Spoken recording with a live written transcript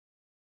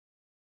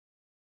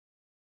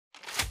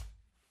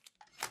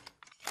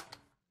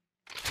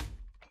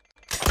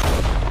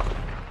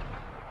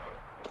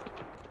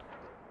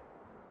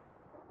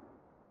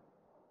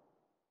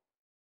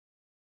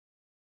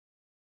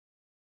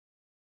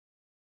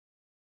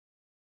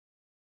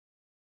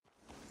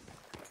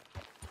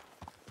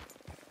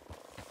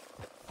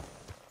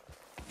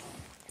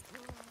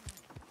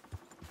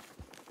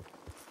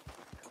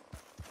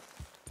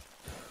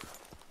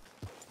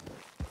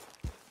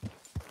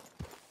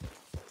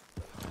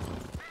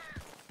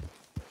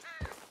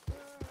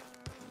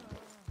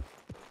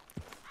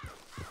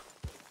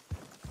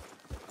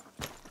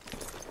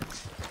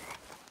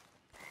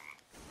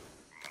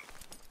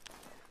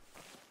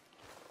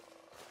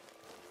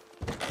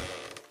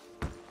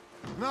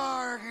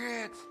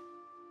Margaret!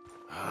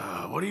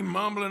 What are you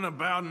mumbling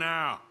about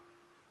now?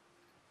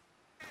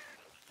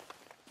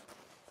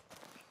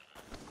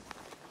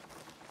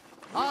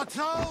 I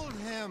told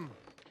him!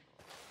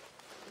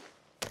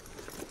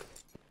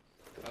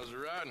 How's it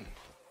riding?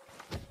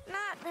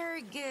 Not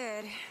very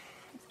good.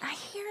 I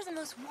hear the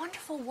most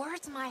wonderful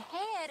words in my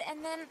head,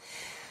 and then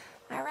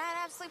I write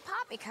absolute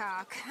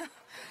poppycock.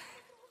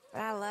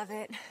 But I love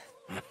it.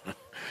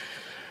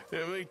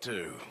 Yeah, me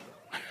too.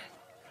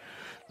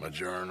 My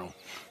journal.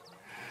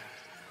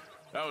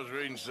 I was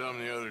reading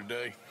something the other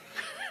day.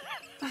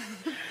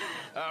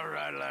 I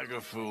write like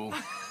a fool.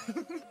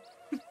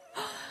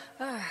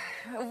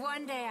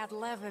 One day I'd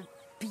love a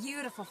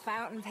beautiful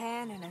fountain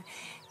pen and a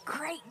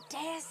great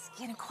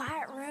desk in a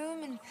quiet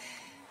room and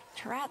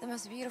to write the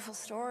most beautiful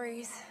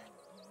stories.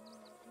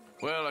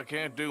 Well, I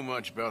can't do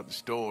much about the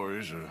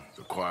stories or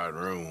the quiet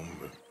room,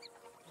 but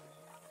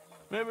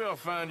maybe I'll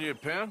find you a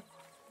pen.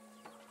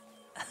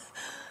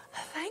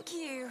 Thank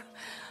you.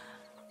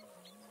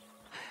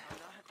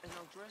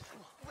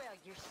 Well,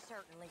 you're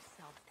certainly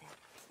something.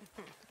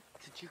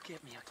 Did you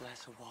get me a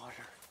glass of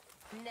water?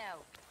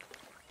 No.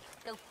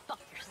 Go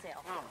fuck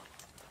yourself. Oh.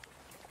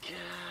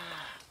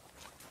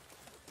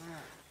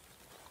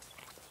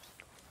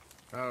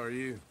 How are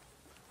you?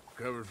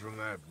 Recovered from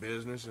that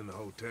business in the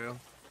hotel?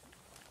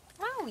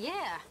 Oh,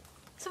 yeah.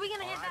 So we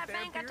gonna hit that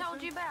bank I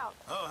told you about?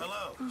 Oh,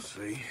 hello.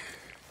 See?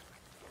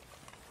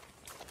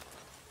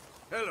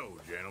 Hello,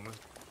 gentlemen.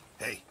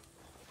 Hey.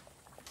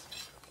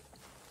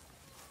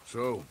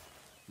 So,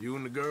 you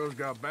and the girls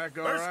got back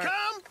all First right?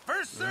 come,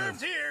 first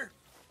served here.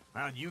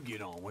 How'd you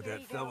get on with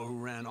that fellow who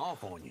ran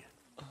off on you?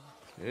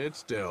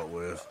 It's dealt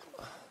with.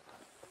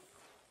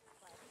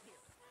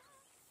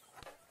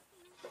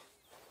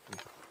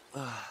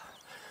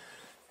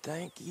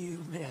 Thank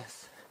you,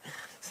 miss.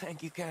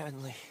 Thank you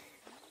kindly.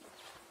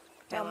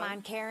 Don't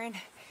mind Karen.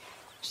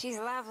 She's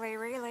lovely,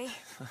 really.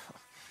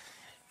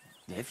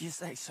 If you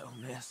say so,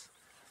 miss.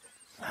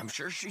 I'm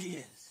sure she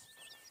is.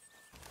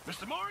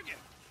 Mr. Morgan!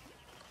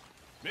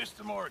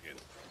 Mr. Morgan.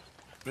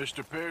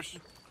 Mr.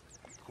 Pearson?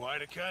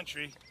 Quite a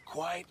country.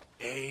 Quite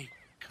a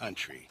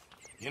country.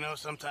 You know,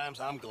 sometimes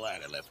I'm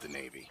glad I left the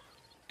Navy.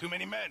 Too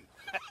many men.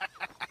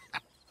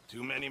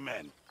 Too many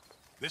men.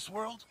 This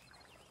world?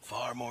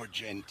 Far more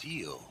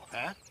genteel,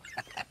 huh?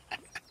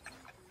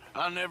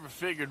 I never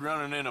figured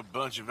running in a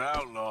bunch of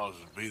outlaws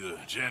would be the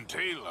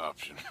genteel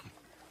option.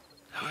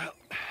 Well,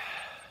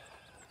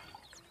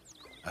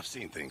 I've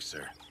seen things,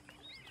 sir.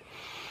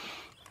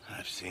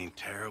 I've seen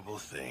terrible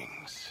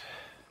things.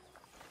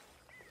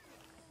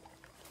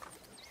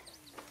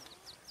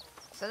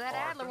 So that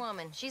Adler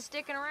woman, she's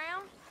sticking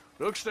around?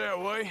 Looks that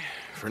way,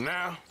 for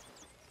now.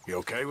 You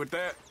okay with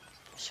that?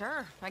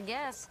 Sure, I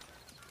guess.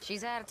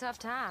 She's had a tough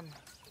time.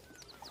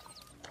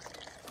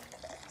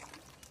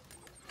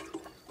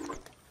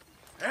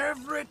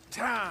 Every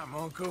time,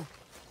 Uncle.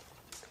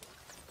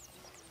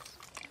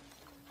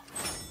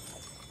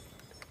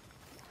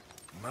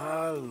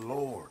 My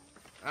lord.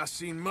 I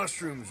seen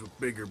mushrooms with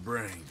bigger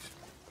brains.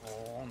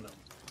 Oh, no.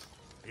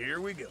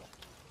 Here we go.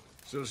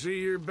 So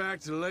see, you're back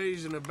to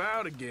lazing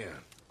about again.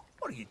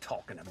 What are you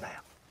talking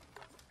about?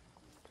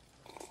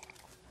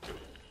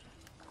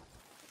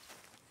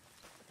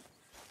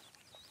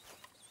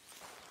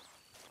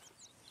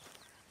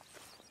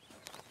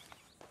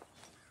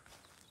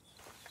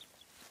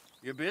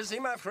 You busy,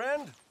 my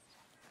friend?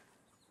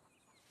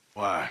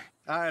 Why?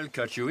 I'll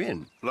cut you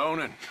in.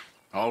 Loaning.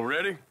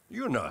 Already?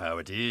 You know how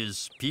it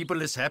is.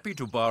 People is happy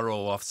to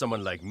borrow off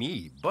someone like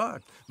me,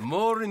 but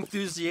more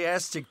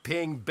enthusiastic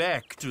paying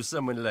back to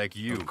someone like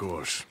you. Of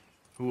course.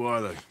 Who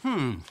are they?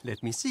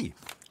 Let me see.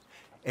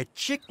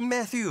 Chick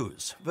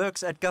Matthews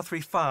works at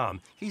Guthrie Farm.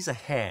 He's a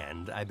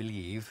hand, I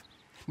believe.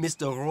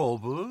 Mr.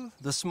 Roble,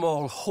 the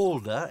small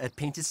holder at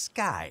Painted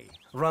Sky,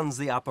 runs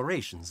the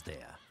operations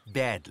there,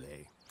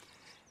 badly.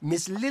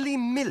 Miss Lily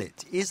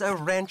Millet is a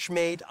ranch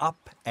maid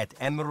up at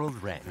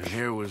Emerald Ranch. And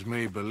here was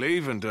me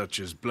believing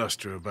Dutch's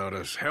bluster about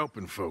us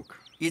helping folk.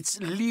 It's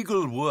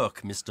legal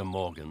work, Mr.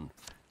 Morgan.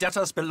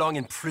 Debtors belong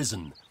in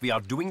prison. We are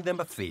doing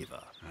them a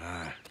favor.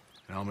 Aye.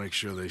 I'll make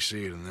sure they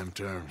see it in them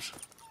terms.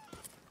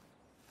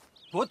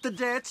 Put the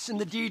debts in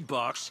the deed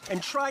box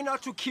and try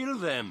not to kill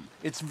them.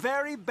 It's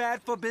very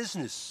bad for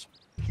business.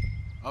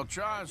 I'll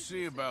try and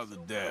see about the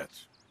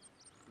debts.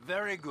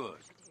 Very good.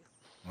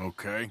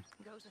 Okay.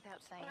 Goes without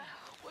saying.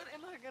 What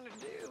am I gonna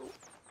do?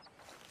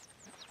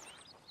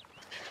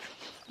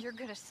 You're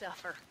gonna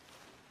suffer.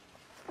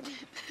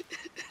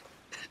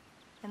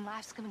 And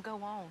life's gonna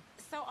go on.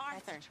 So, That's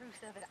Arthur, the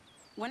truth of it.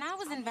 when I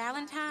was in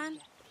Valentine,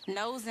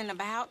 nosing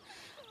about,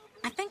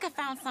 I think I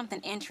found something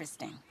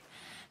interesting.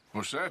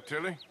 What's that,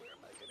 Tilly?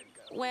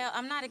 Well,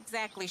 I'm not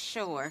exactly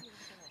sure.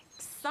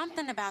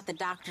 Something about the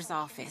doctor's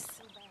office.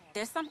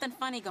 There's something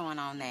funny going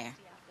on there.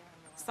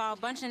 Saw a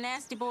bunch of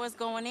nasty boys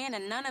going in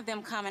and none of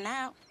them coming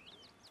out.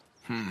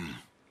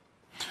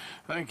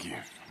 Thank you.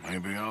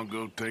 Maybe I'll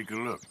go take a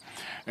look.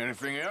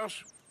 Anything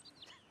else?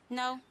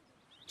 No,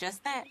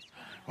 just that.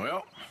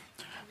 Well,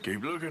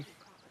 keep looking.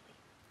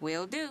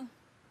 Will do.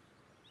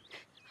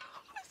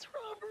 Miss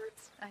Rob,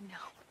 I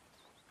know.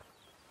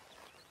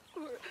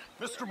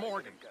 Mr.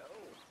 Morgan.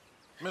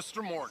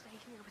 Mr. Morgan.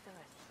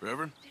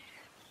 Reverend?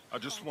 I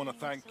just want to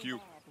thank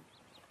you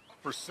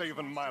for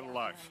saving my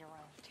life.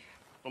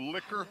 The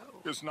liquor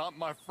is not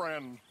my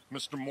friend,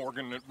 Mr.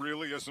 Morgan. It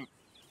really isn't.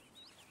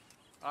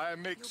 I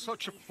make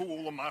such a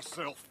fool of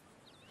myself.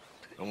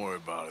 Don't worry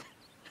about it.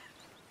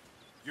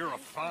 You're a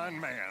fine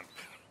man.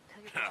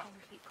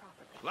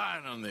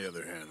 Lying, on the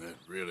other hand, that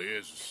really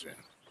is a sin.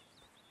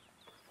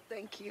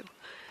 Thank you.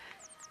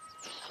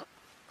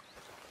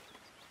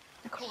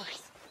 Of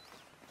course.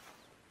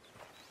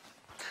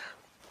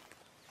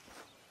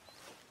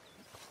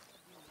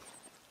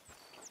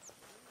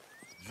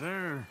 Is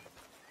there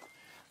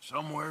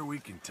somewhere we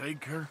can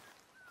take her?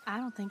 I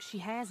don't think she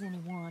has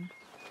anyone.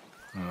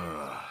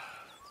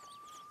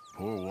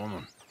 Poor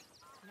woman.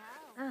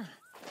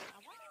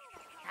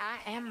 I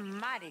am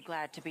mighty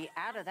glad to be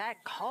out of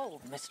that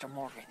cold, Mr.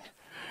 Morgan.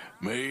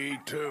 Me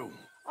too.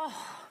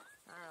 Oh,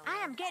 I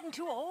am getting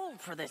too old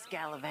for this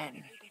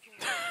gallivanting.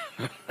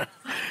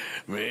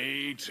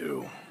 Me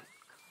too.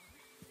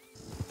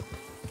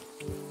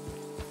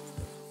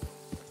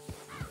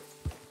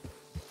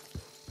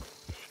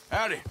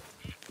 Howdy.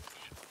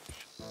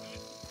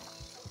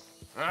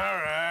 All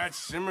right,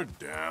 simmer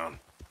down.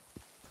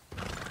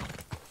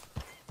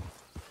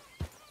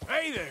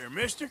 Hey there,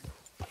 mister.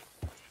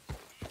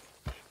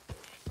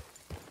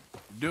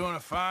 You're doing a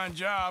fine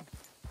job.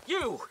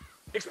 You!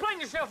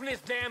 Explain yourself in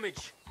this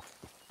damage!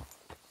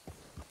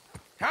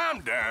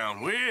 Calm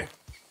down, will you?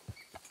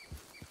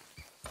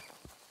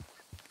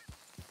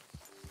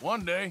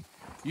 One day,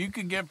 you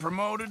could get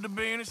promoted to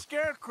being a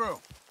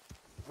scarecrow.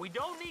 We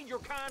don't need your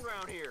kind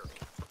round here.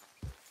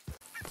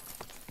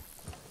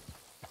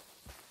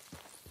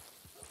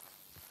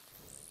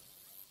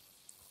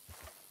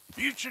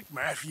 You Chick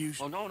Matthews?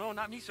 Oh, no,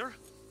 not me, sir.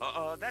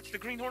 That's the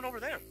greenhorn over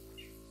there.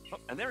 Oh,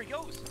 and there he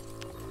goes.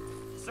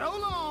 So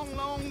long,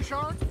 long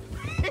shark.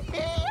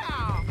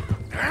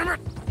 Damn it!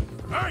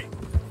 Hey!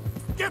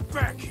 Get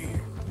back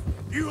here!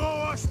 You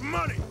owe us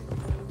money!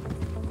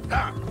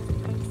 Ha!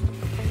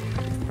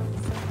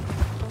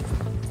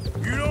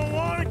 You don't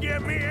want to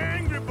get me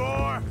angry,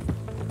 boy!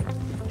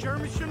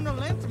 Jeremy shouldn't have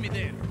lent me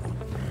then.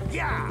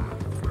 Yeah!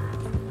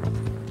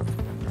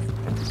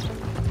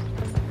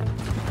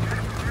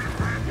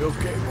 You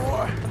okay,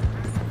 boy?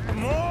 The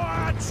more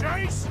I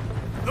chase,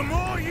 the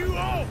more you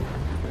owe!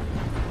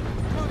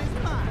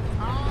 Money's mine.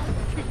 I'm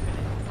keeping it.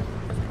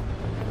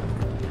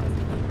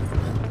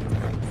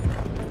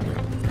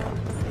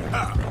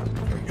 Ha!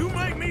 You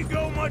make me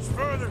go much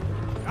further,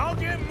 I'll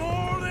get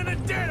more than a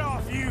debt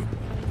off you!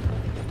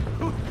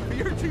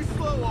 You're too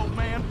slow, old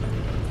man.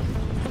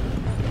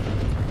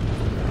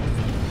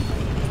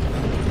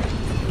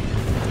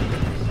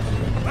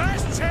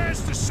 Last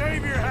chance to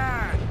save your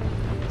hide!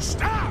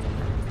 Stop!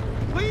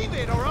 Leave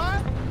it, all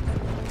right?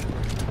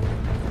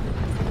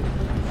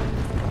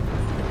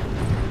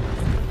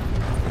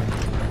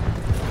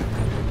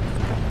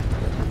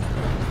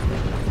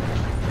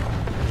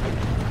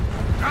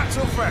 Not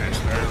so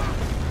fast, Earl.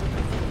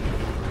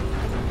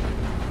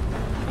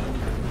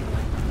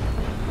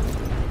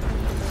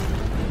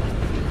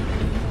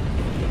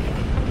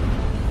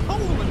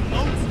 Holy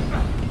smokes!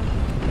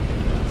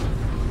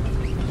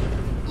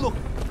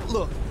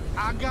 Look,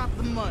 I got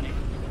the money,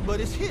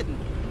 but it's hidden.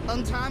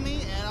 Untie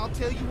me, and I'll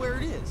tell you where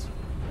it is.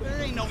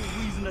 There ain't no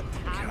reason to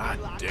tie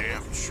me like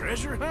Goddamn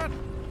treasure hunt?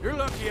 You're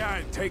lucky I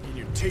ain't taking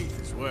your teeth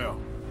as well.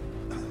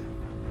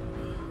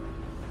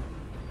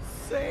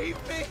 Save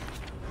me!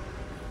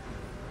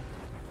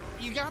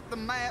 You got the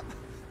map.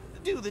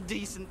 Do the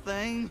decent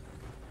thing.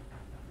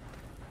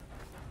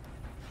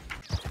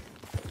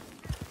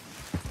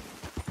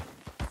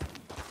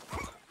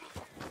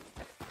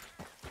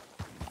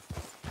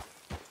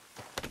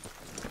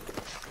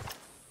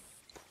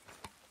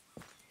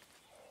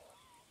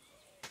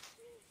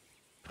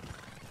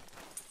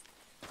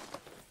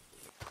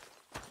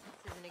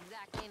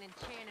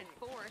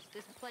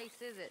 This place,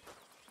 is it?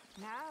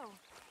 No.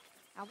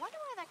 I wonder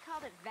why they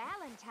called it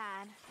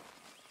Valentine.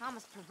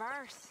 Almost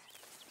perverse.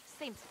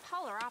 Seems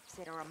polar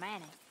opposite of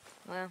romantic.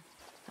 Well,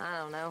 I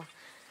don't know.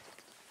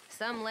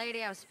 Some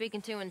lady I was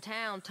speaking to in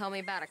town told me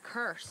about a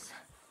curse.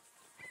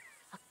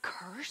 A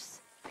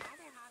curse?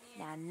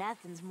 Now,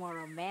 nothing's more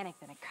romantic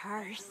than a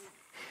curse.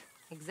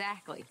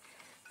 Exactly.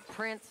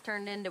 Prince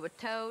turned into a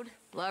toad,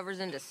 lovers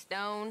into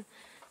stone,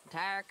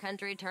 entire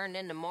country turned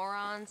into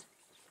morons.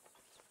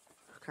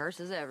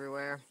 Curses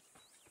everywhere.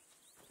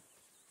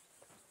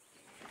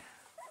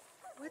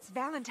 What's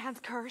Valentine's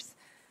curse?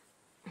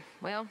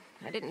 Well,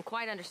 I didn't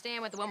quite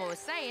understand what the woman was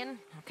saying.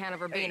 Kind of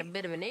her being a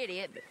bit of an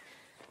idiot, but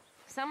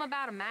something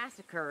about a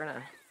massacre and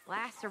a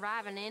last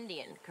surviving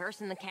Indian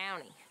cursing the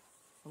county.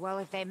 Well,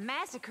 if they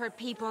massacred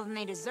people, then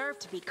they deserve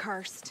to be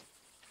cursed.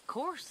 Of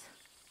course.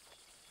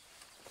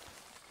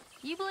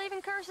 You believe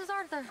in curses,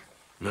 Arthur?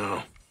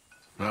 No.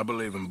 I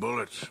believe in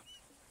bullets.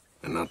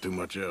 And not too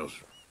much else.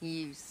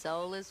 You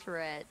soulless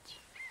wretch.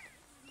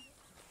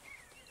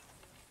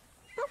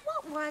 But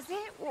what was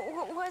it?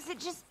 Was it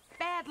just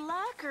bad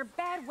luck or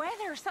bad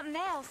weather or something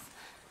else?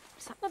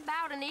 Something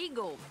about an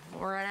eagle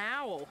or an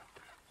owl.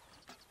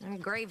 And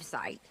a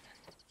gravesite.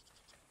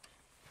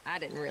 I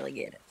didn't really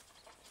get it.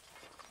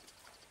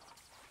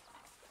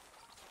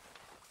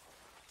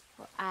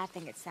 Well, I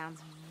think it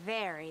sounds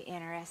very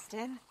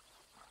interesting.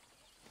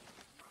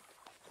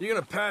 You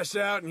gonna pass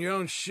out in your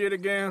own shit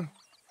again?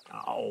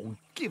 Oh,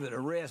 give it a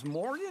rest,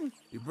 Morgan.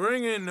 You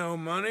bring in no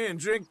money and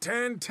drink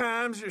 10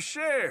 times your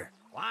share.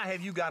 Why have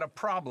you got a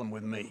problem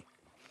with me?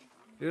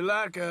 You're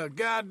like a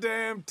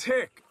goddamn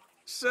tick,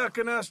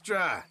 sucking us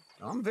dry.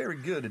 I'm very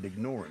good at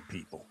ignoring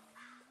people.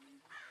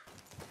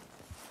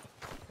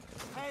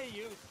 Hey,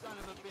 you son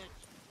of a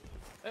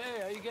bitch.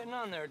 Hey, how you getting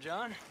on there,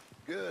 John?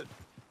 Good.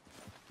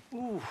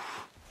 Ooh,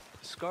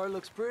 the scar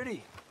looks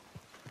pretty.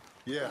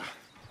 Yeah,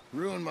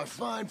 ruined my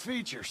fine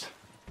features.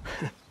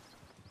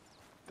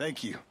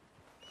 Thank you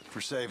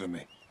for saving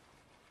me.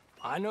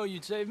 I know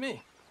you'd save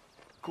me.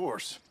 Of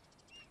course.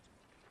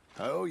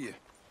 I owe you.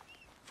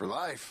 For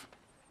life.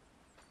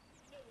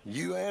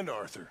 You and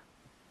Arthur.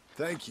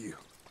 Thank you.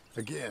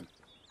 Again.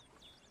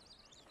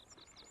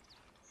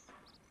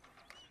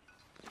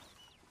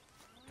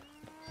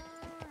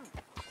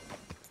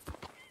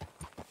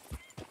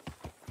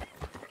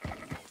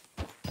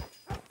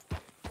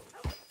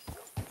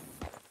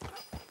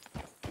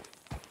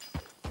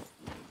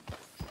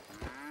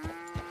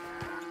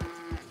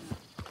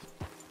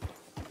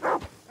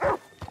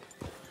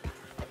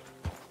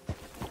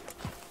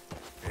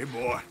 Hey,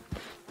 boy.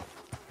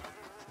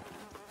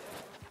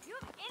 You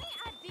have any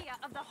idea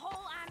of the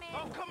hole I'm in?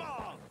 Oh, come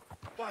on!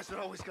 Why's it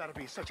always gotta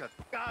be such a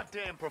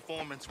goddamn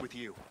performance with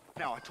you?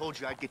 Now, I told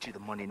you I'd get you the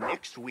money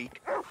next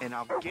week, and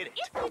I'll get it.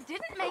 If you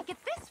didn't make it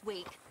this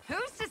week,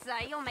 who's to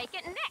say you'll make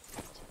it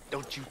next?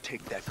 Don't you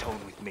take that tone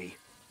with me.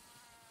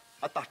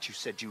 I thought you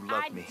said you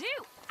loved me.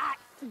 I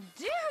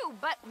do,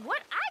 but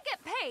what I get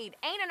paid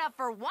ain't enough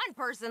for one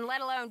person,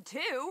 let alone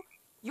two.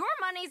 Your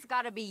money's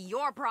gotta be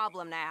your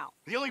problem now.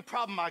 The only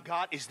problem I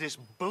got is this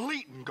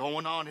bleating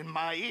going on in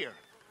my ear.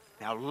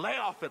 Now lay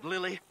off it,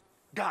 Lily.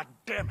 God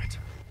damn it.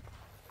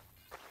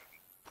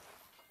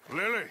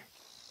 Lily,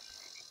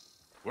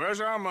 where's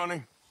our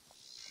money?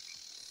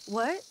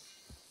 What?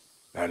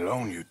 That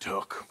loan you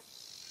took.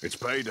 It's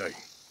payday.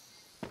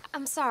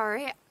 I'm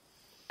sorry.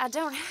 I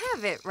don't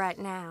have it right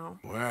now.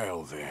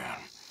 Well, then,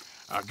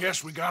 I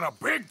guess we got a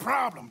big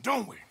problem,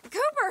 don't we?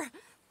 Cooper,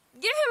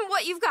 give him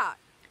what you've got.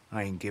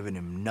 I ain't giving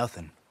him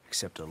nothing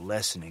except a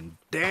lesson in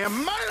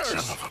damn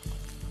manners! Son of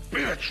a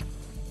bitch!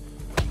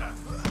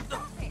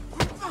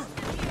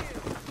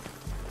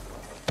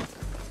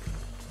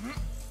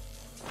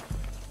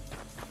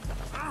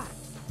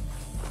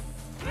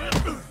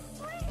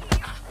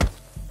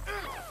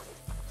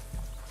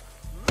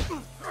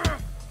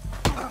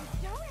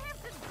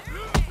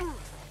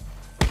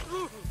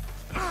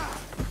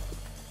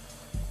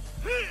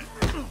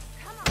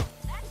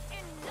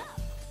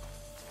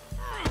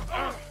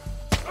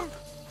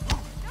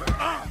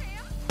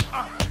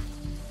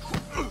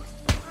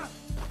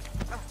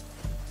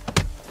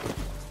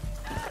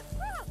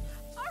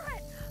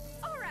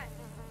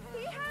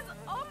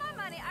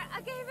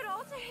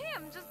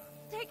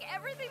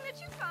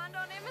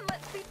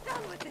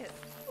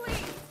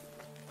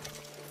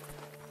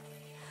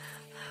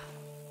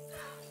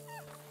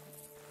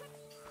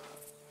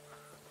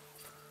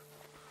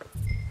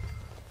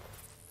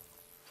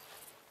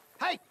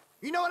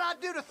 You know what I'd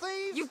do to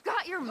thieves? You've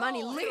got your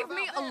money. Leave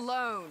me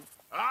alone.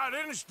 I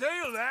didn't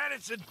steal that.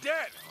 It's a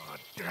debt. Oh,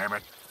 damn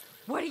it.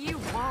 What do you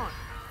want?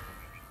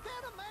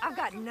 I've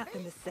got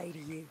nothing to say to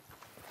you.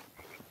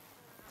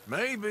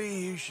 Maybe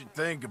you should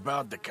think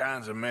about the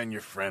kinds of men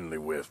you're friendly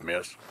with,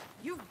 miss.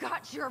 You've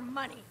got your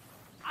money.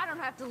 I don't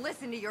have to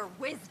listen to your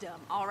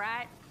wisdom, all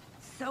right?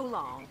 So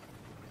long.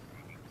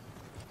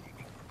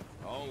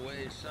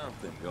 Always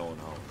something going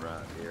on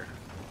right here.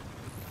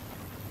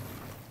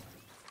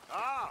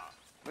 Ah,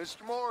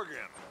 Mr. Morgan.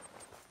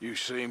 You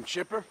seem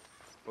chipper.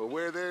 Well,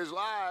 where there's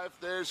life,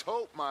 there's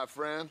hope, my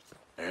friend.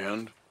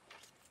 And?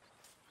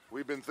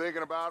 We've been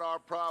thinking about our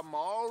problem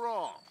all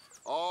wrong.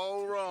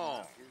 All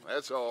wrong.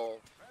 That's all.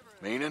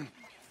 Meaning?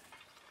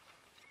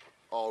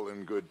 All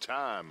in good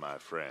time, my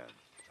friend.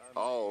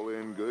 All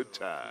in good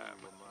time.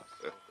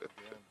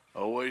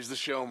 Always the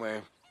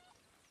showman.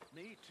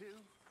 Me too.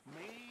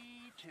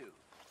 Me too.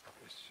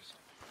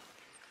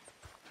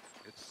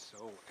 It's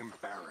so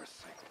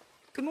embarrassing.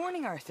 Good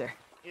morning, Arthur.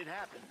 It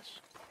happens.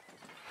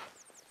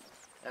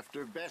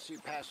 After Bessie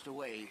passed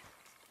away,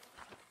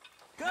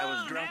 I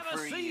was drunk have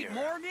for a a seat, year.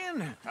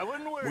 Morgan. I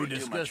wouldn't worry We're too much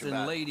discussing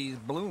about it. ladies'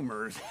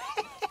 bloomers.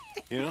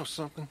 You know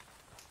something?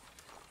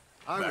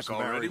 I Back was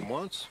already? married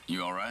once.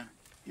 You all right?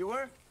 You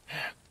were?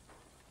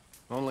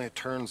 Only it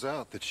turns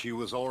out that she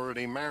was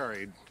already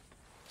married.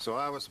 So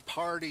I was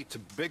party to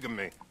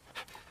bigamy.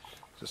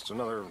 Just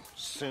another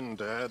sin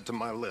to add to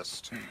my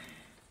list.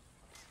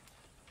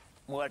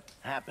 What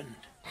happened?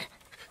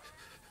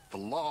 The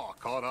law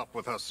caught up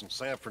with us in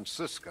San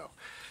Francisco.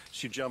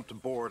 She jumped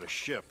aboard a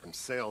ship and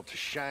sailed to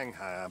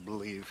Shanghai, I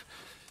believe.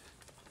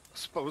 I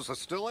suppose I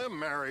still am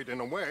married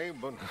in a way,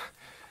 but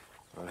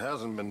it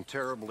hasn't been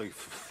terribly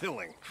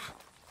fulfilling.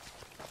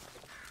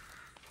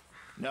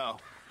 No.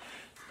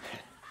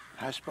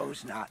 I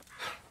suppose not.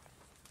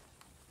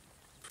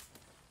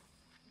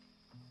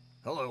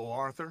 Hello,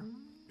 Arthur.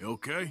 You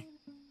okay?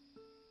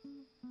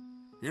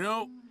 You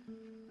know,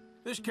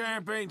 this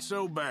camp ain't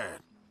so bad.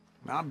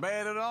 Not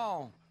bad at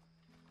all.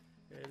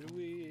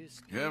 You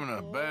having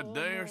a bad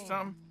day or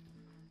something?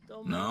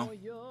 No.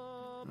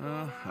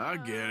 I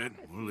get it.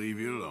 We'll leave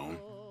you alone.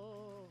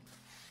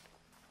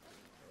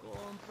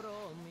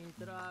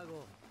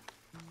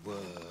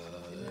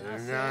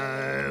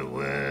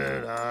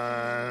 When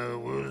I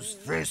was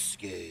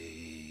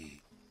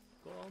frisky,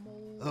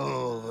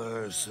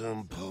 over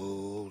some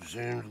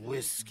potent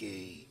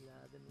whiskey,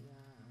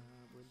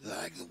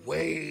 like the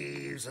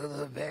waves of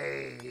the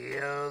Bay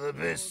of the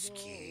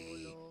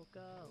Biscay,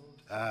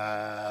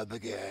 I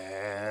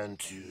began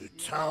to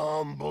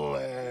tumble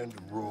and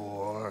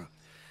roar.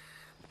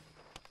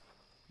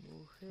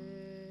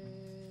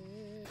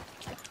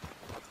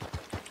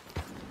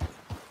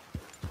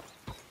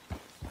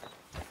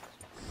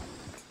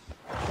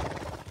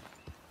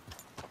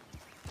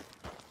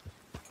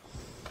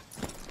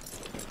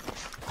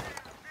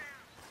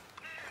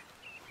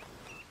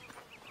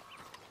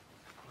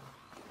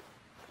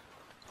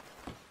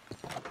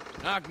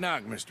 Knock,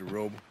 knock, Mr.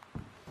 Roble.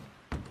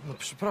 No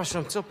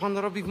przepraszam, co pan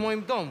robi w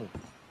moim domu?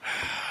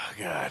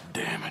 God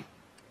damn it.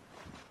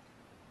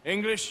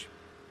 English?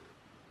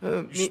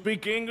 You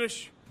speak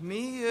English?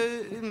 Me,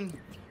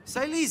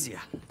 Silesia.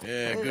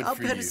 Yeah, good for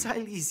Upper you.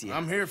 Silesia.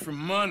 I'm here for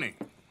money.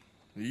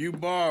 You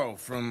borrow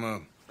from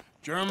a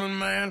German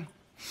man?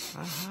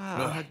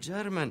 Aha,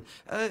 German.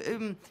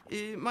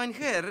 Mein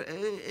Herr,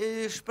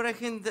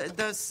 sprechen the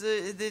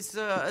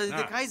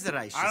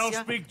Kaiserreich. I don't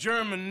speak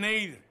German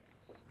neither.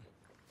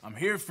 I'm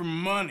here for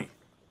money.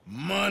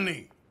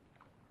 Money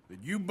that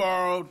you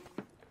borrowed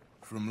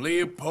from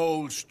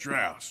Leopold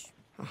Strauss.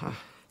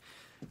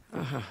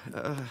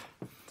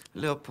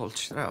 Leopold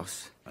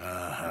Strauss.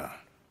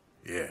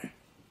 Yeah.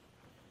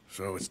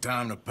 So it's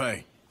time to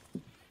pay.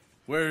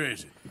 Where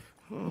is it?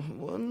 Oh,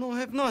 well, no,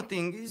 have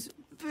nothing. It's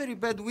very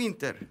bad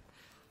winter.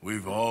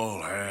 We've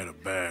all had a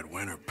bad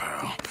winter,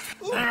 pal.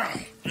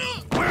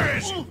 Where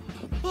is it?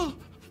 Oh,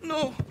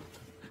 no.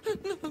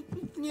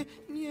 Nie,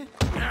 nie.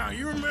 Now,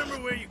 you remember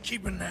where you're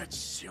keeping that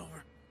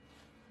silver?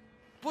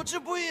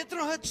 Potrzebuję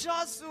trochę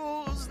czasu.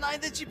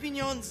 Znajdę ci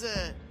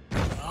pieniądze.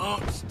 Oh,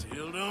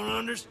 still don't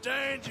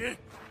understand you.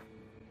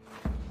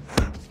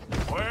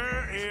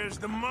 Where is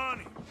the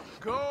money?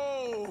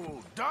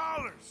 Gold,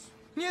 dollars.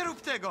 Nie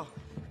rób tego.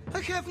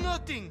 I have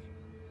nothing.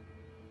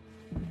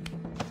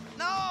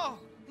 No!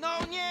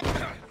 No, nie!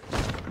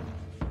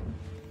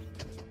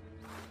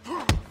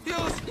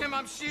 Już nie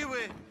mam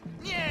siły.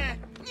 Nie!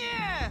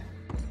 Nie!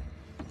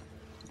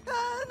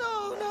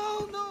 No,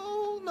 no,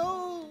 no,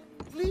 no.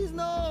 Please,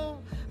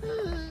 no.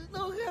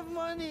 Don't have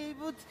money,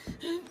 but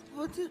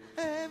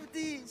I have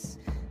this.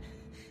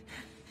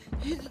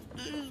 It's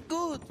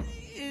good.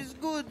 It's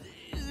good.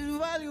 It's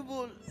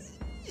valuable.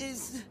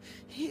 It's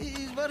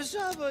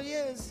Warszawa,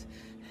 yes.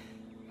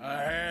 I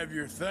have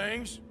your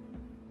things,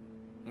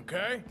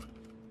 okay?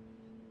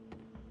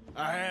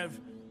 I have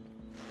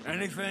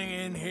anything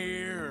in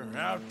here or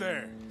out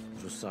there.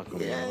 Wysoko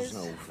nie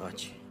można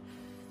ufać.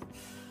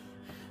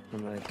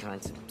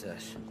 Amerykańcom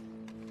też.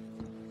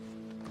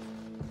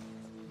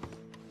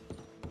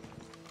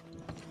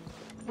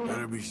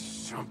 Better be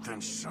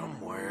something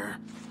somewhere.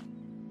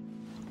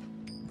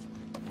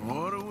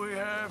 What do we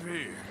have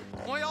here?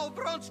 Moja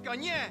obrączka,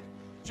 nie!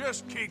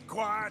 Just keep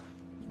quiet.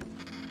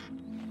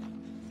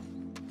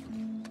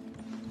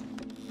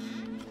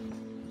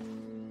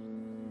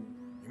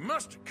 You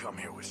must have come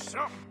here with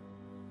something.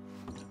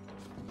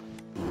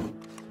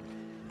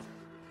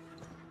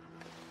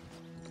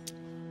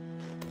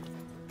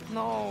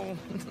 No,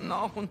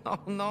 no, no,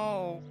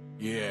 no.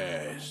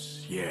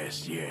 Yes,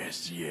 yes,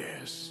 yes,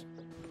 yes.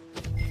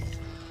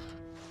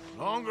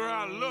 The longer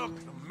I look,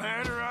 the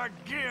madder I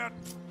get.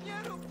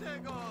 Nie rób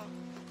tego!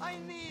 I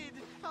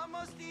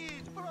must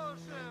eat,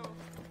 proszę!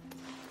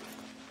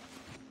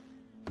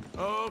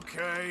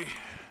 Okay,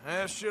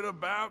 that should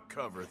about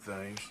cover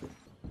things.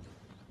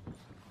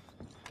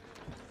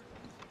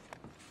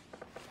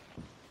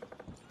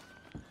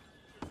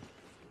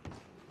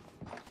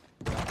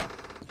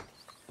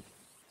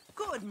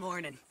 Good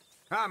morning.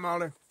 Hi,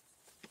 Molly.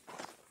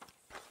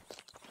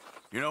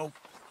 You know,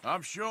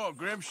 I'm sure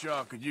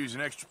Grimshaw could use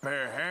an extra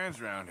pair of hands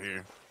around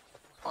here.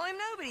 I'm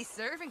nobody's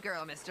servant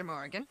girl, Mr.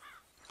 Morgan.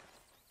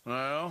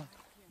 Well,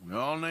 we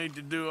all need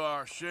to do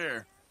our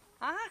share.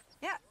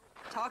 Yeah.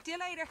 Talk to you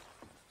later.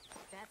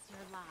 That's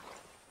your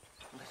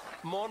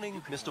lot.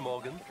 Morning, Mr.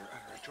 Morgan.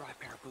 A dry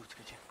pair of boots,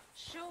 could you?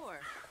 Sure.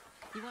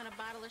 You want a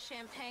bottle of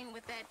champagne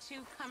with that,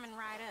 too? Coming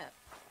right up.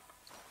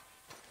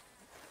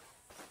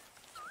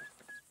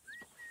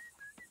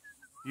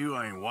 You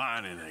ain't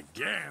whining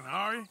again,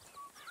 are you?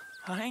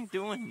 I ain't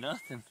doing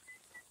nothing.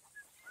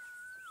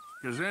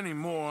 'Cause any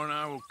more and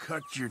I will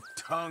cut your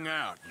tongue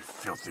out, you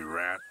filthy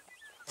rat.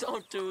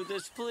 Don't do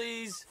this,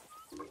 please.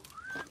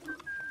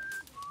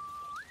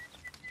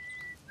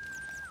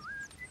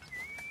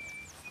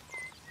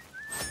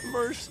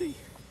 Mercy.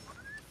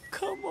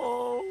 come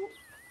on.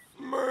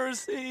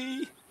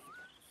 Mercy.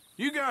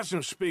 You got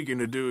some speaking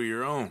to do of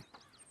your own.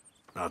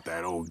 About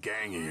that old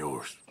gang of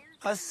yours.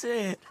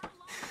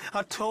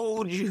 I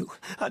told you,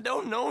 I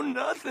don't know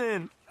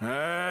nothing.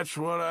 That's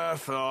what I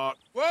thought.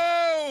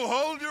 Whoa!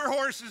 Hold your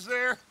horses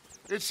there.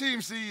 It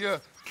seems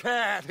the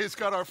cat has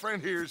got our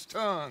friend here's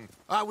tongue.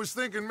 I was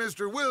thinking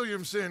Mr.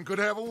 Williamson could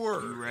have a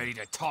word. You ready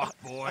to talk,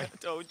 boy? I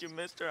told you,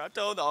 mister. I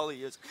told all of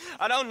you.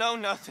 I don't know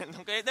nothing,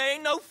 okay? They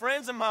ain't no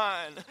friends of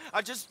mine.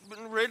 I just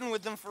been riding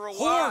with them for a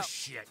while.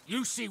 Horseshit.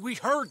 You see, we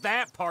heard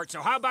that part,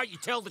 so how about you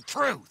tell the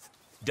truth?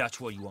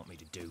 Dutch, what do you want me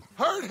to do?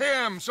 Hurt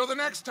him, so the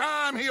next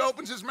time he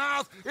opens his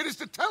mouth, it is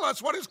to tell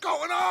us what is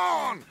going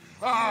on.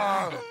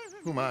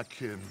 Who am I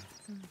kidding?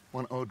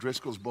 One of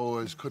O'Driscoll's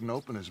boys couldn't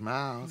open his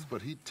mouth,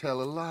 but he'd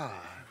tell a lie.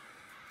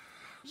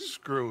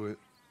 Screw it.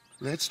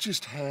 Let's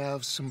just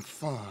have some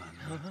fun.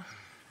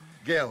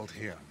 Geld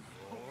him.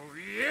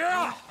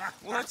 Yeah!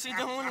 What's he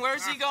doing?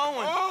 Where's he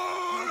going?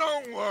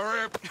 Oh, don't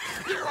worry.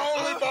 You're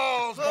only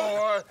balls,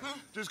 boy.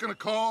 Just gonna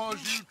cause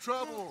you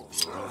trouble.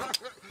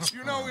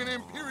 You know, in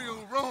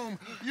Imperial Rome,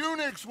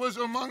 eunuchs was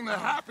among the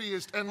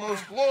happiest and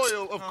most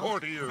loyal of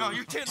courtiers. No,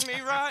 you kidding me,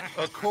 right?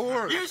 Of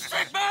course. You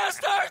sick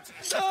bastard!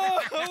 No,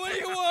 what do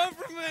you want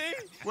from me?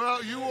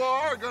 Well, you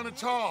are gonna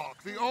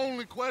talk. The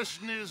only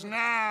question is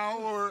now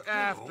or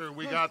after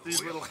we got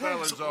these little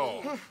fellas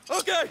off.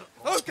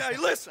 Okay,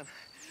 listen.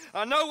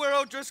 I know where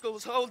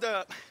O'Driscoll's holed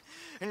up,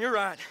 and you're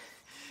right.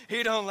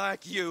 He don't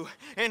like you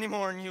any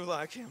more than you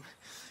like him.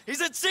 He's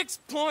at 6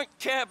 Point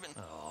Cabin.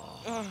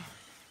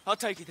 I'll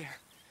take you there.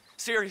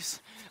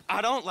 Serious,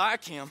 I don't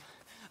like him.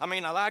 I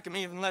mean, I like him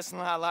even less than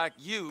I like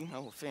you,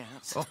 no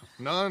offense. Oh,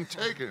 none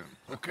taken.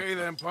 Okay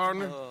then,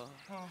 partner.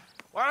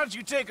 Why don't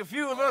you take a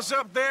few of us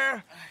up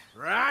there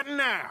right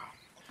now?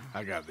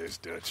 I got this,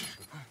 Dutch.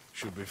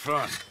 Should be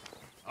fun.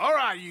 All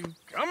right, you.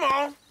 Come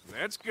on.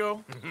 Let's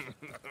go.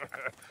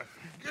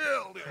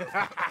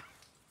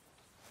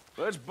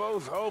 Let's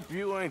both hope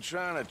you ain't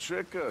trying to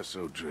trick us,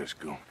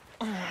 O'Driscoll.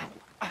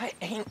 I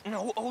ain't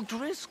no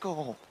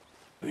O'Driscoll.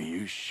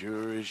 You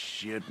sure as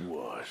shit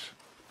was.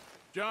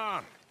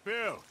 John,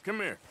 Bill, come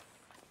here.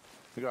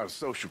 We got a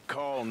social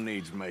call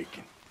needs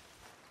making.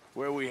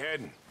 Where are we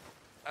heading?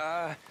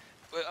 Up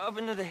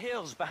into the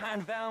hills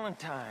behind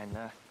Valentine.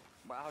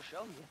 Well, I'll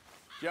show you.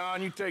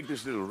 John, you take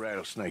this little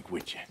rattlesnake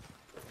with you.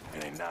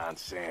 Any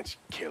nonsense,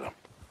 kill him.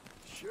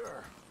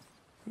 Sure.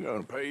 You're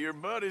gonna pay your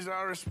buddies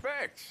our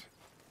respects.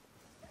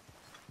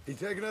 He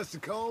taking us to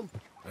Combe?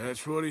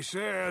 That's what he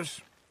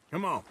says.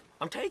 Come on.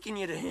 I'm taking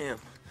you to him.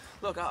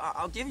 Look,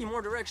 I'll give you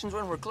more directions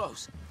when we're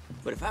close.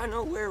 But if I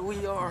know where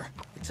we are,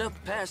 it's up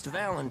past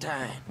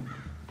Valentine.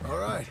 All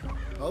right,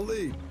 I'll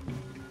lead.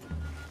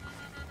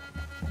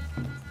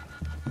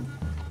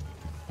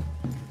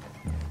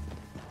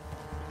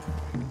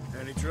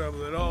 Any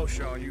trouble at all,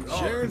 Sean? You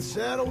sharing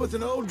saddle with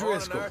an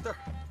O'Driscoll.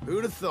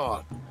 Who'd have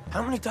thought?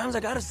 How many times I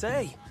gotta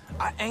say?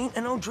 I ain't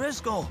an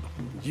O'Driscoll.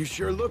 You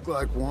sure look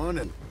like one,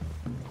 and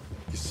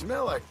you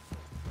smell like...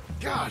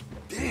 God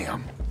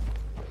damn.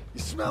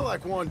 You smell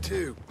like one,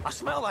 too. I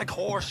smell like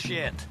horse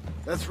shit.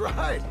 That's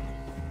right.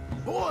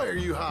 Boy, are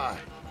you high.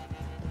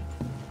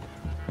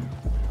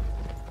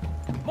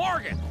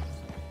 Morgan!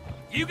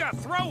 You got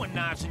throwing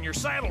knives in your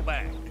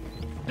saddlebag.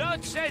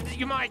 Dutch said that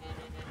you might...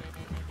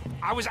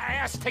 I was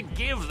asked to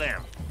give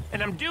them,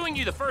 and I'm doing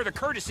you the further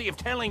courtesy of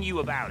telling you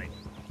about it.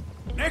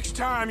 Next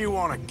time you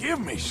want to give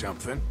me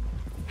something,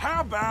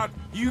 how about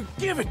you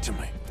give it to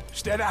me,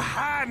 instead of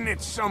hiding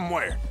it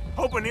somewhere,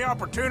 hoping the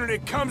opportunity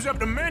comes up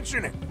to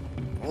mention it?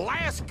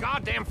 Last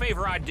goddamn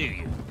favor I do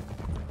you.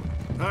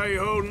 How you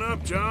holding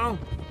up, John?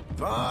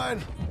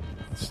 Fine.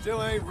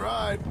 Still ain't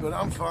right, but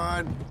I'm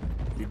fine.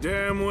 You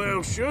damn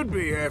well should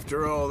be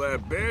after all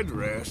that bed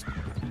rest.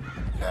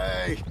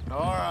 Hey,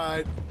 all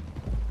right.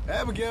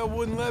 Abigail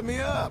wouldn't let me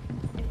up.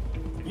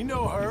 You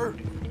know her.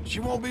 She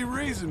won't be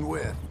reasoned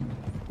with.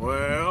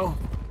 Well,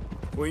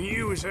 when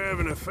you was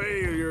having a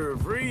failure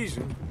of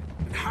reason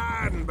and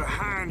hiding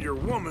behind your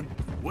woman,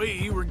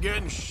 we were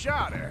getting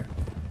shot at.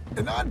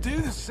 And I'd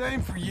do the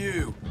same for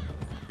you,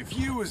 if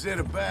you was in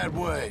a bad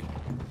way.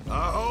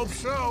 I hope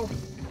so.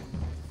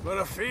 But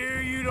I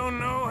fear you don't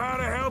know how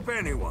to help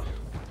anyone.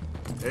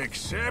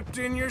 Except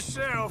in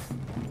yourself.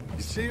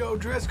 You see,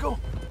 O'Driscoll?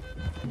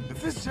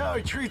 If this is how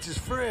he treats his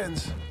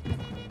friends,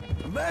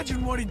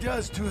 imagine what he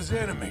does to his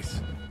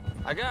enemies.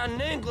 I got an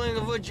inkling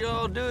of what you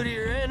all do to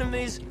your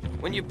enemies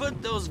when you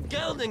put those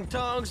gelding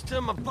tongs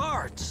to my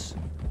parts.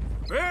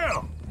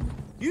 Bill,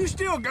 you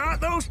still got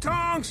those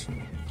tongs?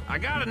 I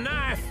got a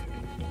knife.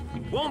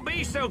 Won't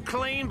be so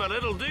clean, but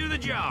it'll do the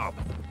job.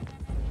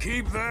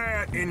 Keep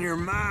that in your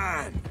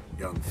mind,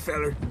 young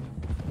feller.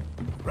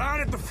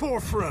 Right at the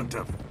forefront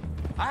of it.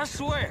 I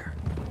swear,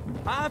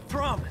 I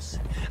promise,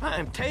 I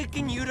am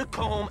taking you to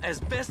Combe as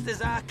best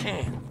as I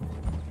can.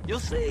 You'll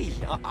see,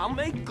 I'll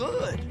make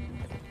good.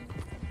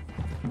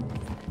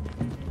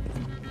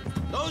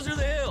 Those are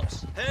the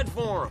hills. Head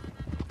for them.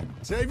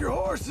 Save your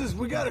horses.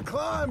 We gotta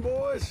climb,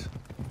 boys.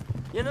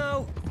 You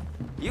know,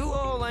 you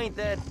all ain't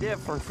that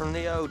different from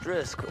the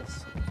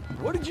O'Driscolls.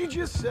 What did you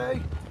just say?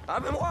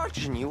 I've been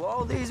watching you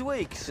all these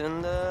weeks,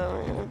 and,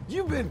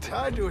 You've been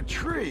tied to a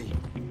tree.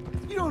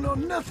 You don't know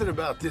nothing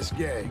about this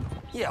gang.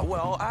 Yeah,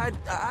 well,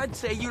 I'd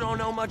say you don't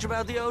know much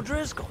about the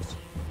O'Driscolls.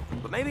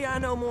 But maybe I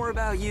know more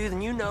about you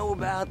than you know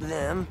about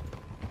them.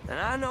 And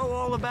I know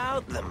all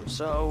about them,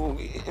 so...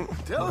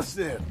 Tell us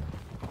then.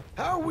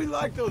 How are we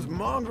like those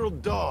mongrel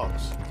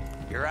dogs?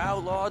 You're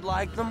outlawed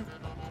like them.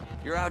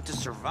 You're out to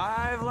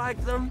survive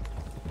like them.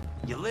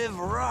 You live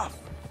rough.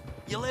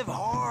 You live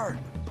hard.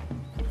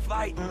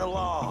 Fighting the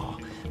law,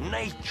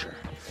 nature.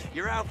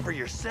 You're out for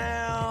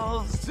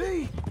yourselves.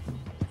 See?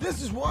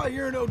 This is why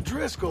you're an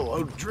O'Driscoll,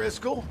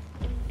 O'Driscoll.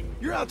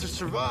 You're out to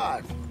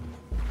survive.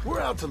 We're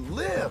out to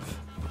live.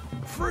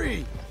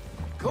 Free.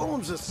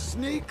 Colm's a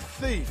sneak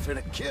thief and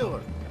a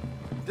killer.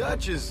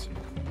 Dutch is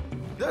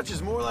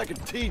more like a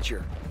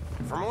teacher.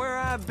 From where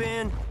I've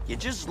been, you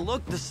just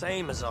look the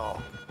same as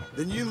all.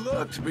 Then you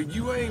looked, but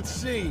you ain't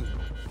seen.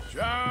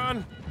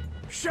 John,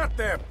 shut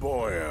that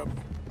boy up.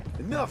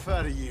 Enough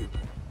out of you.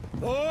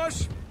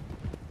 Boys,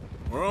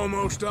 we're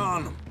almost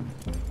on them.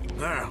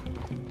 Now,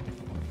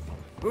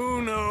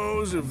 who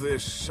knows if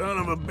this son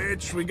of a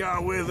bitch we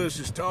got with us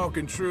is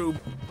talking true,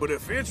 but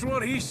if it's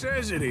what he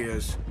says it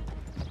is,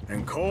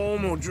 and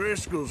Colm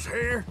O'Driscoll's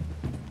here,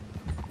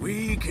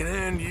 we can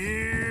end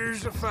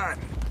years of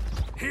fighting.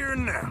 Here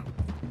and now.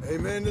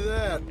 Amen to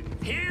that.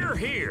 Here,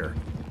 here.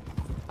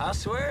 I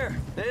swear,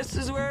 this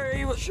is where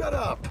he was... Shut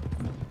up!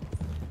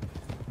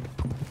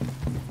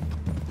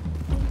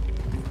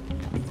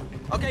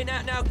 Okay,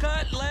 now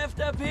cut left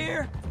up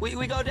here.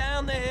 We go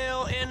down the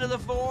hill into the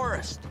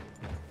forest.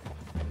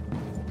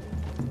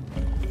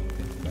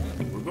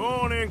 We're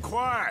going in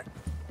quiet,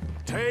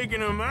 taking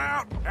them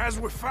out as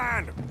we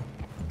find them,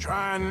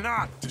 trying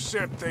not to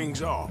set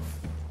things off.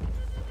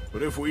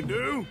 But if we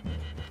do,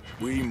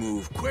 we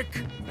move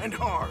quick and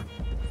hard.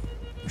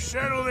 We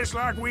settle this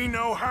like we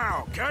know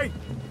how, okay?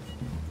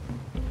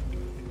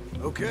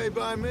 Okay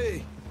by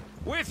me.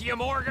 With you,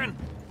 Morgan.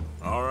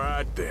 All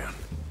right, then.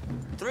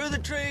 Through the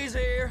trees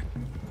here.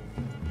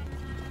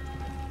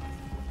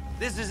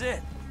 This is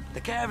it.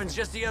 The cabin's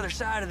just the other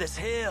side of this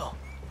hill.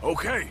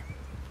 Okay.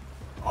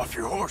 Off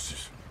your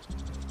horses.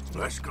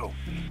 Let's go.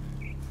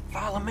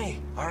 Follow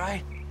me, all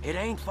right? It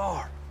ain't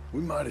far.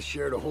 We might have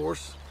shared a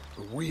horse,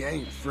 but we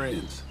ain't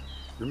friends.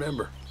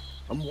 Remember,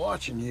 I'm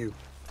watching you.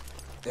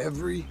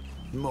 Every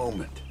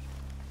moment.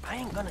 I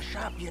ain't gonna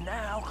shop you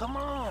now, come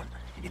on.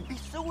 It'd be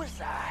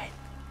suicide.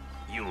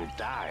 You'll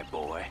die,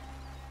 boy.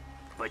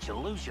 But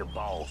you'll lose your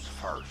balls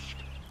first.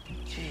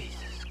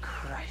 Jesus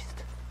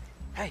Christ.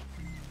 Hey,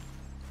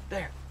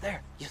 there,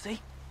 you see?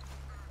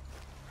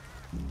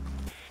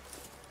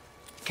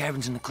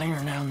 Cabin's in the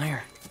clearing down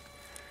there.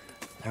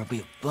 There'll be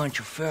a bunch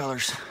of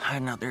fellers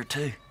hiding out there,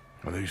 too.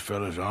 Are these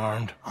fellas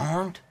armed?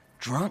 Armed?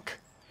 Drunk?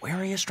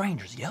 Wary of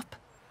strangers, yup.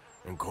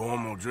 And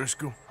Colm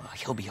O'Driscoll?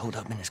 He'll be holed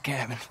up in his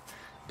cabin.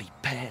 Be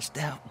passed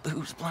out,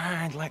 booze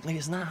blind, likely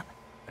as not.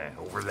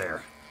 Over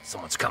there.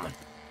 Someone's coming.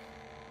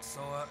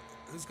 So,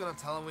 who's gonna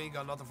tell him we ain't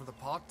got nothing for the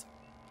pot?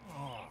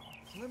 Oh,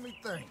 let me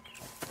think.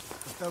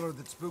 The feller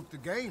that spooked the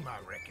game, I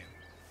reckon.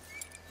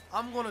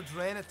 I'm gonna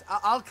drain it.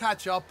 I'll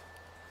catch up.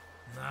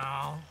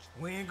 No,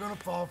 we ain't gonna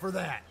fall for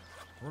that.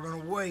 We're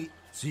gonna wait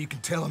so you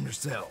can tell him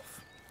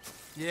yourself.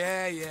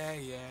 Yeah.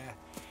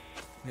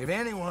 If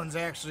anyone's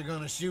actually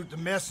gonna shoot the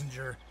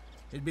messenger,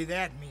 it'd be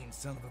that mean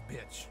son of a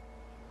bitch.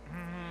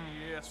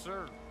 Yes,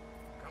 sir.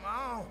 Come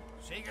on,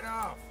 shake it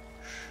off.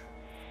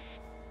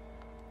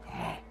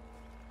 Come on.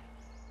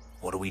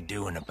 What are we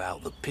doing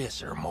about the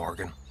pisser,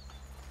 Morgan?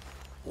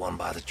 One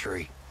by the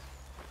tree.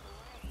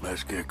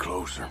 Let's get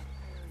closer.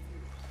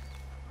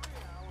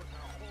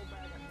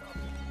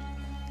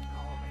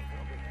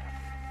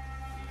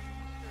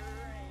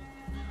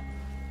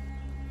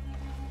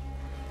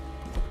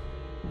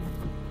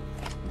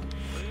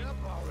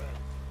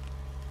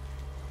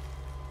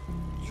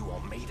 You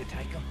want me to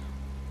take him?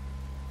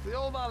 If the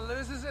old man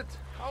loses it,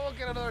 I won't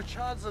get another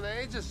chance in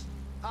ages.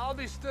 I'll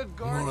be stood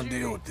guard You wanna duty.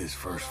 deal with this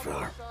first,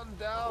 fella? Sun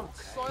down,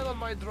 soiling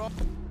my drop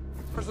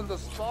in the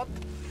spot.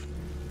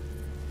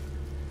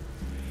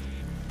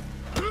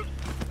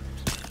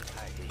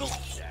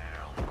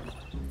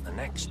 Down. The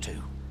next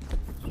two.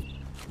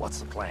 What's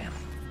the plan?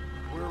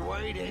 We're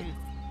waiting.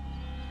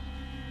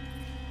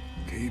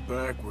 Keep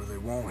back where they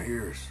won't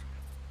hear us.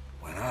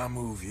 When I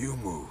move, you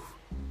move.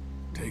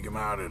 Take them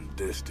out at a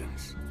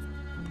distance.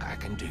 I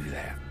can do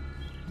that.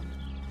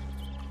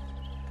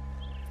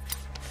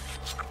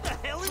 What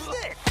the hell is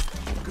this?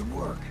 Good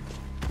work.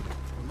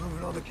 We're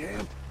moving on the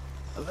camp.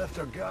 I left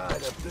our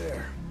guide up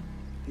there.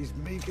 He's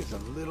meek as a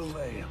little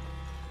lamb.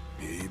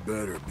 He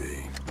better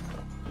be.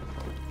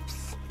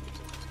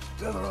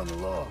 Feller on the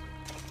log.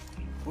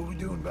 What we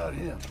doing about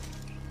him?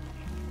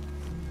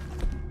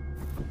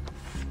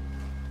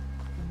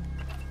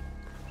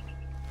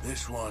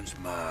 This one's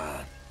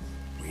mine.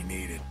 We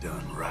need it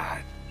done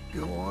right.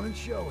 Go on and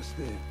show us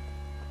then.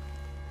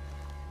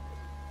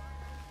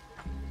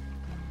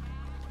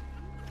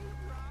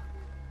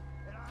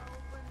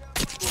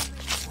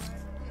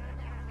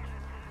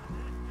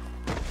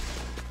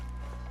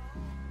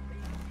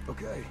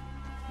 Okay,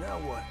 now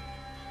what?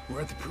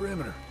 We're at the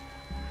perimeter.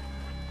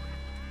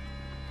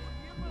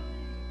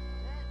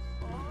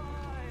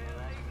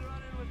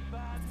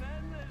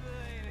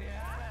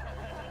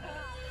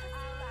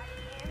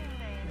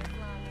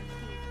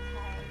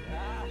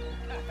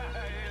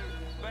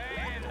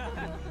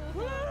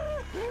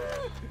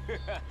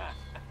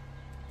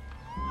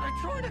 They're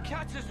trying to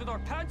catch us with our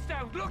pants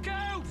down. Look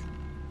out!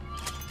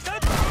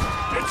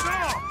 It's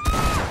on!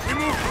 We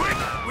move quick!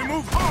 We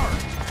move hard!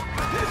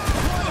 This is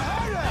quite a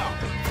hideout!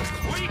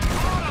 We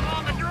caught them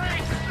on the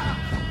drink!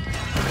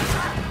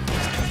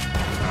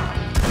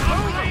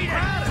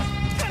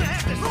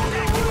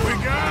 We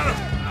got him!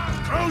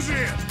 Close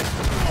in!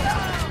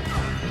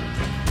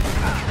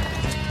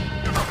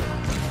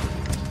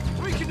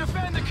 We can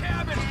defend the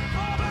cabin!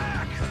 Fall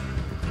back!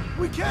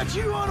 We catch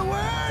you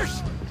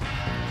unawares!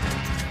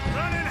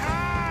 Run and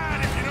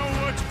hide if you know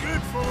what's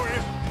good for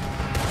you!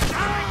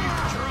 You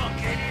drunk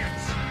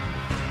idiots!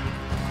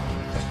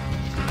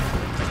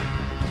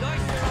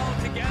 Nice they're all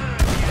together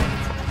again.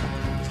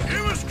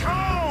 It was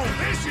cold!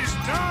 This is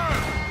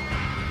done!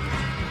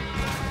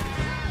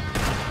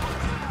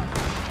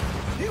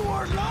 You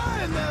weren't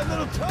lying, that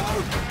little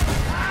toad!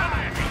 Come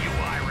at me, you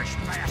Irish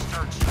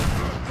bastards!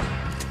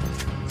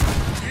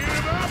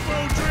 Give up,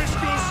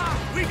 O'Driscolls!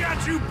 We got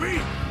you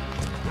beat!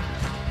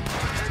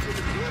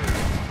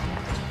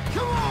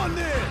 Come on,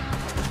 then!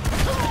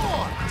 Come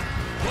on!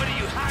 What do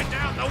you hide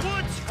down the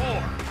woods for?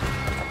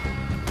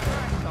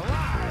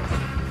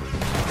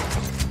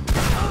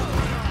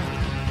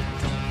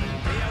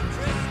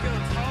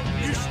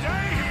 You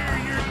stay here,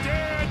 you're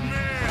dead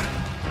men!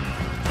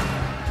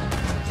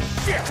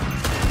 Shit!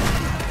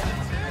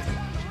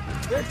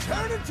 They're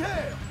turning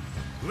tail!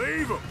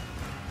 Leave them!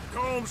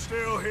 Comb's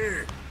still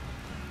here.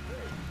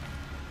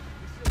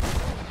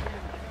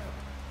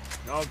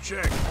 I'll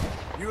check.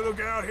 You look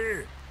out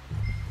here.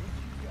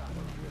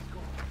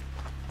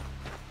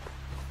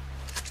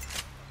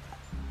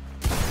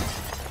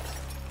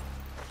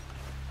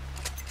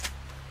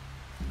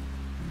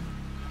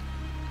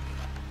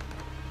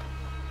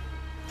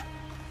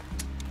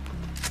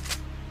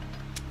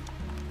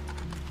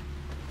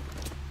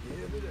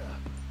 Give it up.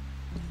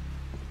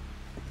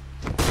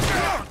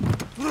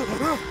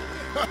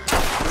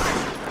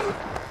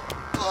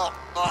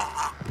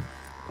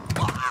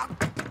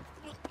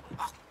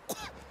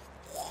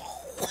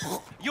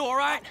 You all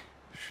right?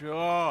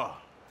 Sure.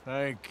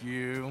 Thank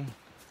you.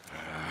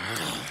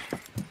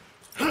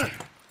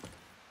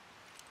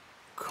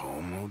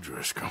 Colm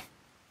O'Driscoll.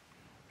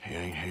 He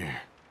ain't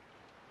here.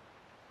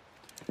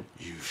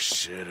 You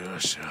set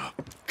us up.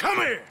 Come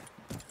here!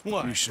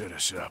 What? You set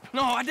us up.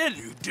 No, I didn't.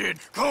 You did.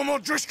 Colm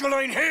O'Driscoll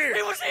ain't here!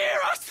 He was here,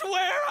 I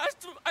swear!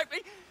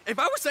 If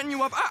I was setting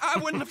you up, I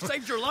wouldn't have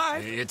saved your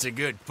life. It's a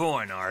good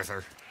point,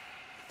 Arthur.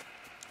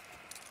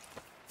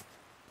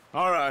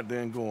 All right,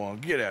 then, go on.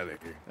 Get out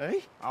of here.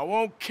 Hey? I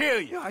won't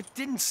kill you. I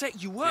didn't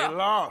set you up. Get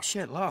lost.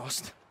 Get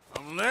lost.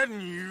 I'm letting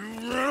you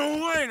run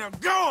away. Now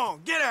go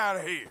on. Get out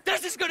of here.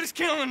 That's as good as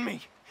killing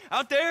me.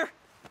 Out there,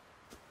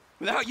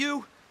 without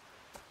you,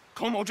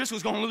 Colm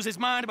O'Driscoll's gonna lose his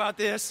mind about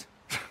this.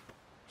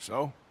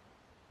 So?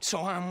 So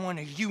I'm one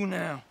of you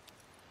now.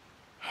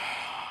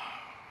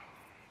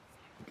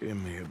 Give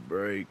me a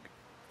break.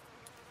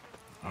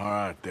 All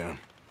right, then.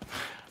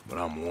 But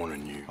I'm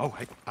warning you. Oh,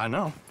 I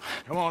know.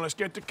 Come on, let's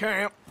get to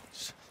camp.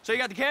 So you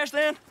got the cash,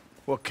 then?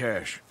 What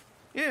cash?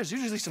 Yeah, there's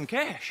usually some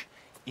cash.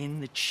 In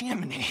the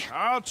chimney.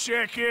 I'll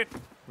check it.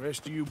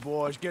 Rest of you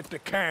boys, get to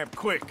camp,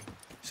 quick.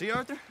 See,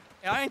 Arthur?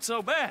 I ain't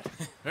so bad.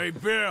 Hey,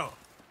 Bill.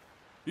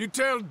 You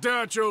tell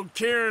Dutch old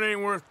Kieran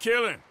ain't worth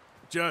killing.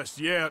 Just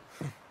yet.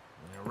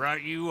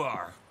 Right you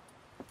are.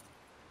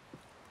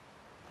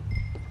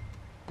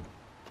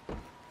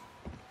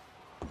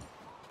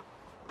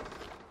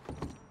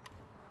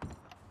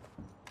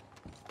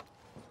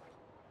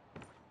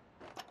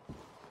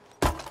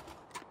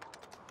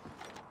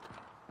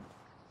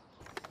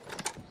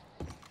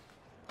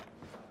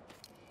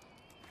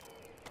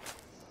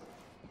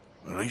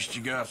 At least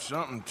you got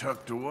something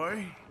tucked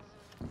away.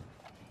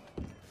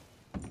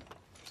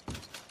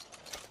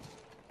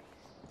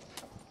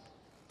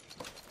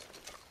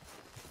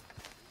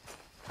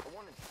 I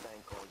wanted to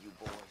thank all you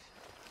boys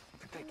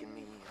for taking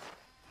me in,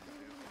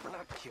 for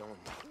not killing me.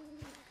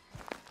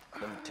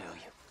 Let me tell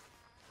you,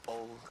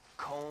 old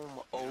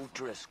Colm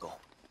O'Driscoll,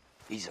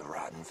 he's a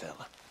rotten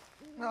fella.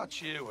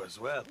 Not you as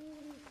well.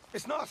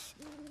 It's not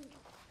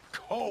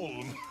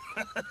Colm.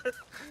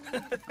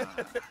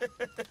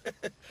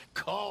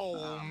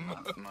 Colm.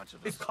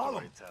 It's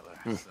Colm.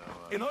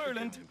 In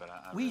Ireland,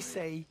 we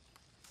say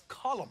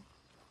Colm.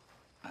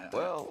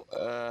 Well,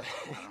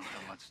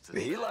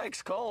 he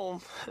likes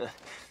Colm.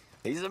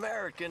 He's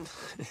American.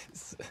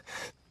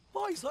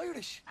 Oh, he's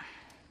Irish.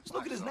 Just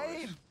look at his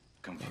name.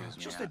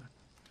 Just a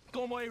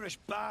dumb Irish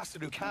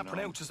bastard who can't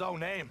pronounce his own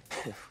name.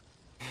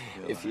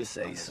 If you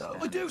say so.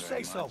 I do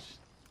say so.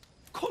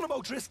 Colm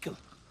O'Driscoll.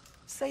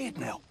 Say it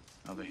now.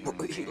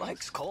 He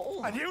likes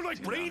Colm. And you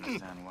like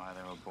breeding.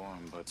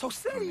 So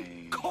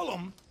say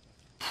Colm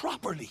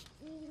properly.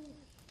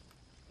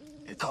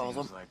 it calls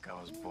them. Like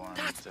I was born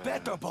That's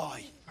better,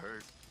 boy.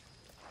 Hurt.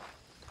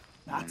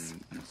 That's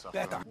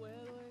better.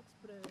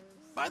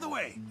 By the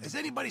way, has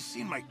anybody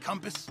seen my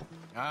compass?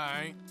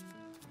 I ain't.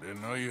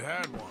 Didn't know you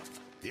had one.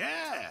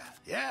 Yeah,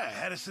 I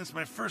had it since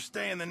my first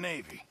day in the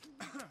Navy.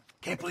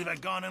 Can't believe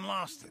I'd gone and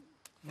lost it.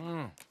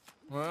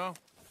 Well,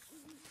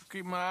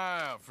 keep my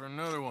eye out for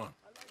another one.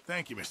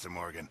 Thank you, Mr.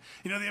 Morgan.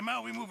 You know, the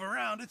amount we move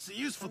around, it's a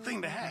useful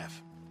thing to have.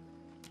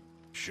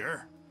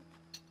 Sure.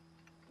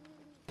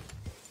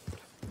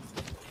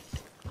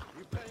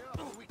 You pay up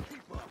or we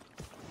keep up.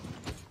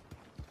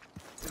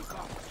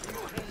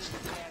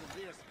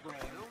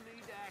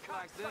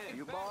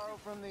 You borrow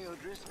from the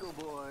O'Driscoll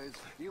boys.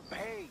 You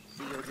pay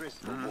the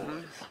O'Driscoll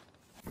boys.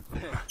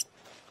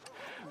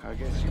 I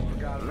guess you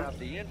forgot about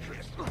the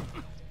interest.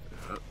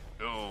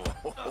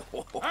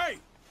 Hey!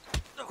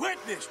 Quit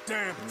this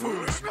damn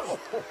foolishness!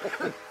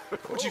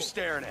 What you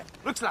staring at?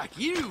 Looks like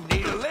you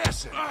need a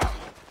lesson.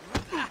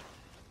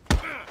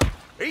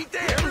 Eat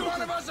that! Every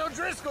one of us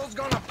O'Driscoll's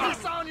gonna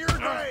piss on your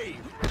grave!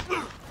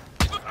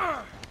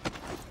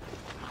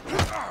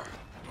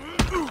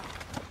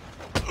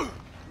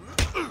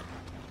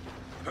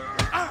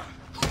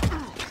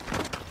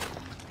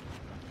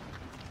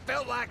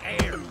 Felt like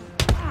air.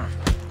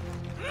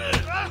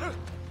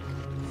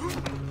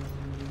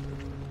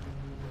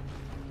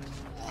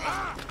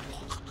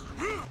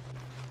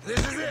 This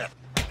is it.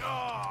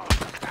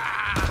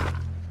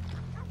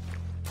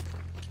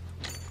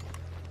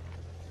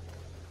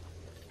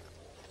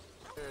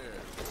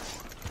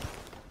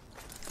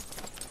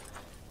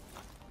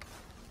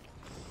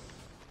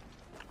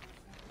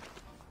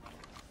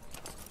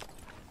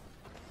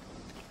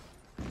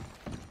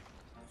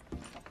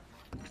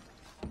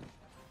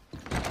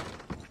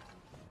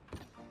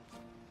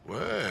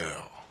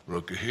 Well,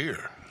 looky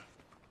here.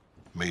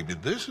 Maybe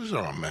this is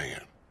our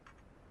man.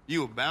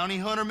 You a bounty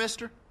hunter,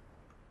 mister?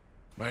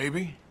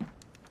 Maybe.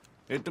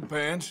 It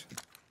depends.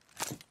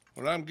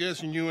 Well, I'm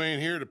guessing you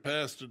ain't here to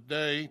pass the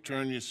day,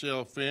 turn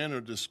yourself in, or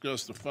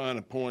discuss the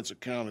finer points of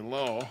county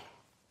law.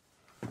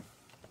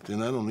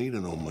 Then I don't need to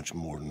know much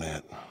more than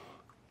that,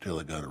 till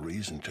I got a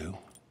reason to.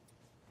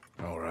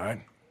 All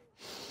right.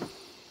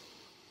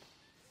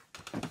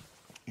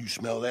 You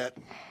smell that?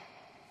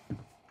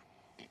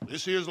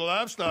 This here's a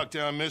livestock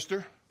town,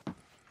 mister.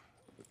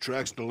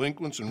 Attracts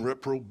delinquents and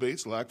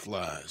reprobates like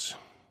flies.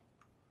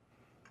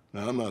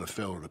 Now, I'm not a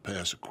fellow to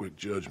pass a quick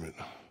judgment,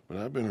 but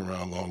I've been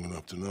around long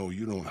enough to know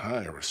you don't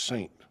hire a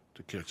saint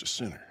to catch a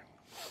sinner.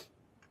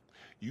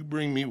 You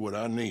bring me what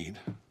I need,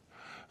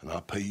 and I'll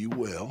pay you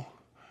well,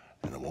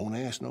 and I won't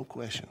ask no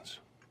questions.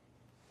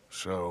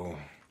 So,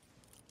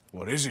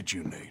 what is it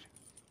you need?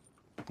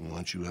 Why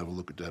don't you have a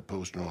look at that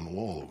poster on the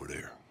wall over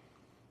there?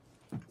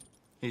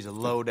 He's a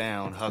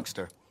low-down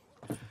huckster.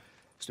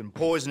 He's been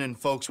poisoning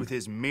folks with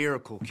his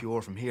miracle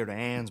cure from here to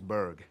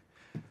Annesburg.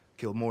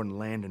 Killed more than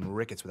Landon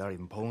Ricketts without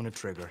even pulling a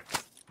trigger.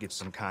 Gets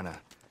some kind of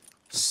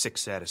sick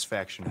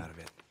satisfaction out of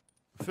it.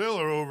 The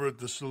fella over at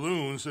the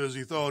saloon says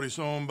he thought he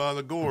saw him by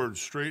the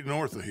gorge straight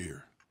north of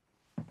here.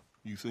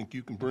 You think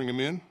you can bring him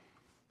in?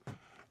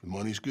 The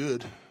money's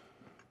good.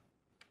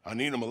 I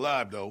need him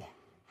alive, though.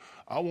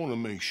 I want to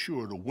make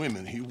sure the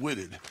women he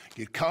witted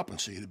get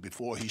compensated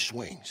before he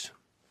swings.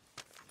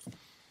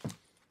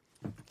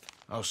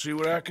 I'll see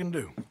what I can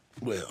do.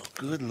 Well,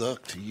 good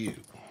luck to you.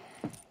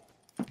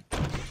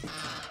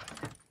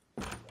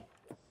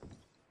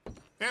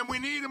 And we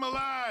need him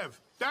alive.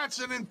 That's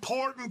an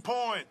important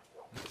point.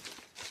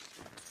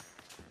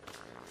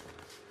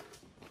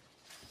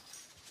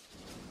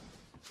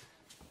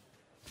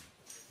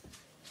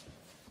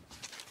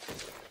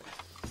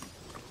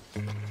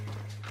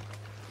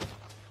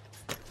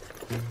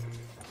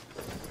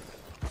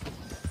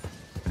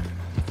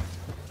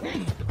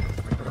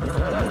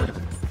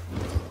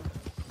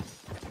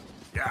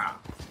 Yeah.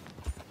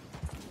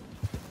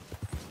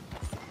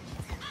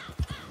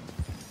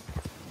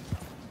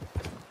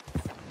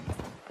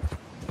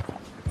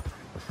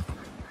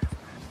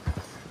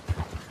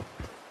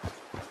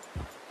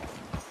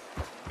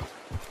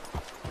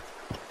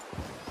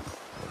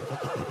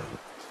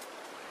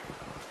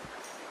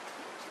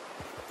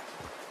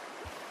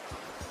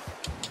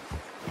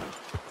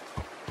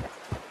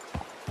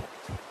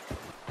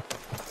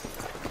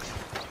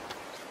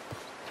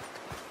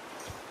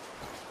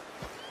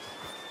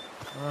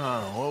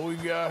 What we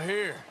got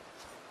here?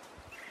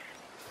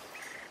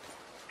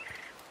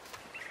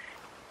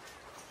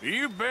 Are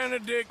you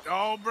Benedict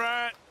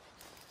Albright?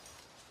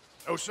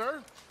 Oh,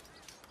 sir?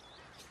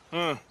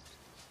 Huh.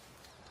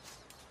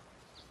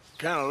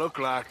 Kinda look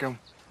like him.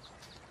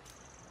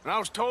 And I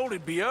was told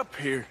he'd be up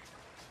here.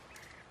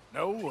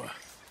 No,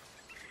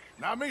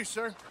 not me,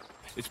 sir.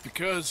 It's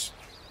because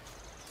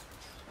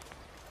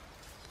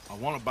I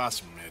want to buy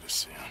some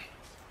medicine.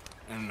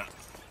 And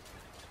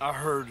I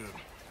heard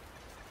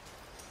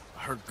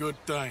good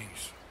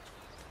things.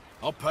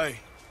 I'll pay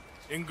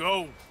in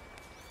gold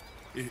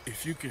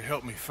if you could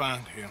help me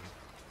find him.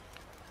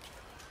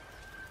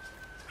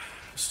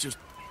 It's just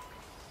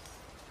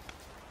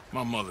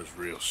my mother's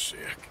real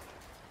sick.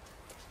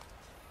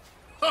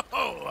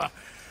 Oh,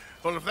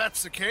 Well, if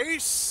that's the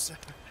case,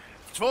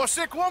 if it's for a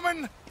sick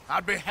woman,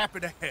 I'd be happy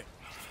to help.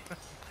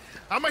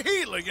 I'm a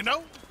healer, you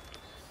know?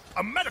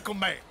 A medical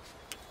man.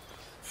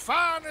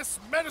 Finest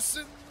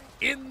medicine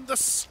in the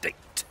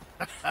state.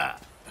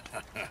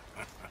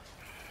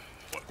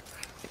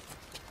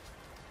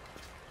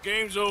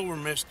 Game's over,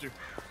 mister.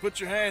 Put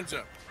your hands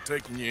up.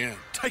 Taking you in.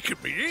 Taking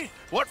me in?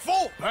 What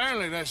for?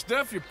 Apparently that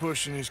stuff you're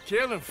pushing is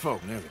killing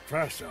folk. There's a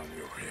price on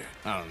your head.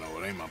 I don't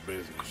know, it ain't my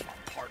business.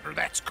 Partner,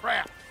 that's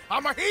crap.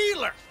 I'm a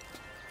healer.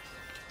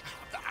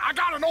 I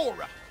got an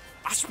aura.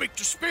 I speak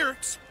to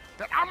spirits.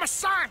 I'm a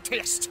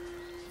scientist.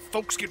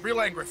 Folks get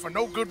real angry for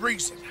no good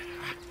reason.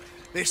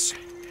 This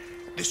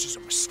is a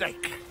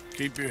mistake.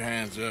 Keep your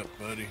hands up,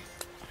 buddy.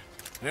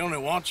 They only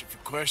want you for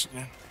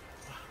questioning.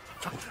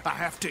 I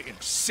have to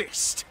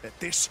insist that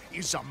this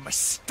is a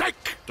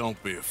mistake.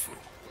 Don't be a fool.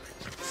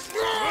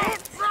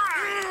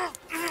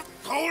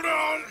 Hold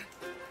on.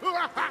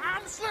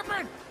 I'm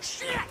slipping.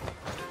 Shit.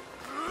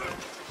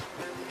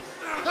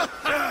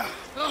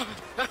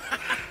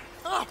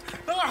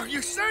 Oh,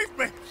 you saved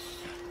me.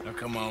 Now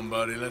come on,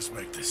 buddy. Let's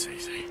make this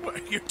easy.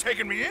 What, you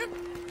taking me in?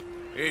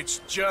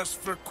 It's just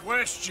for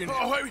questioning.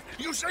 Oh, wait,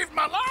 you saved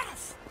my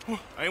life.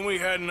 Ain't we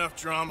had enough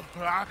drama?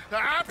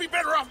 I'd be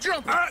better off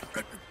jumping.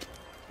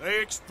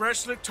 They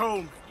expressly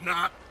told me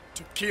not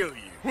to kill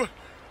you.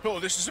 Oh,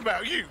 this is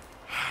about you.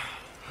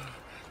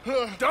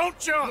 Don't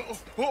jump!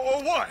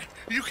 Or what?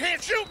 You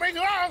can't shoot me,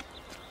 no!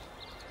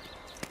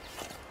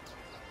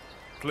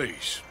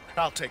 Please.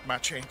 I'll take my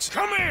chance.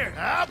 Come here!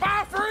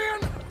 Bye,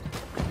 friend!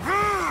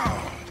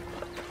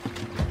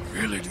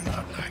 Really do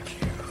not like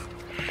you.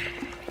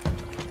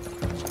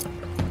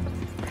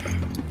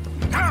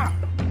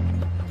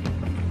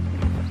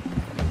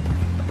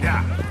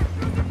 Yeah.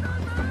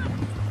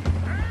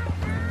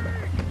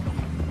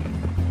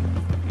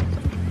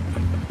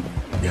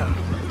 Yeah.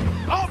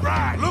 All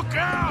right, look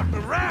out!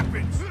 The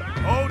rapids!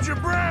 Hold your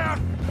breath!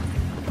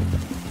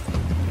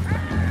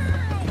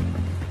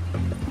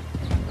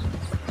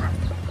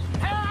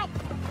 Help!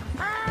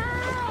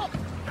 Help!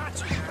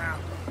 Gotcha now.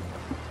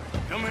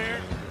 Come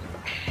here.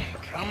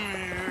 Come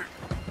here.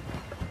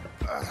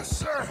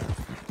 Sir,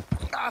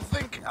 I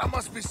think I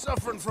must be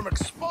suffering from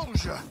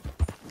exposure.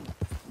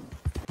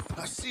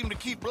 I seem to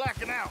keep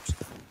blacking out.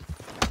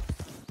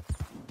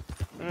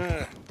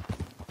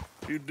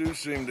 You do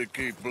seem to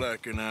keep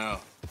blacking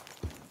out.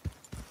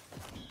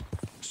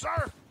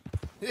 Sir,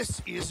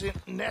 this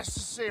isn't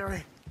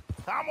necessary.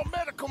 I'm a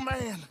medical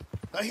man,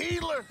 a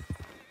healer.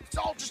 It's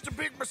all just a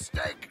big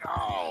mistake.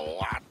 Oh,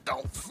 I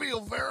don't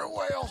feel very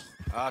well.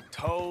 I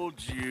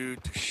told you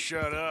to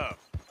shut up.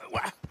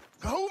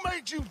 Who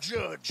made you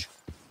judge?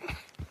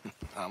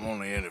 I'm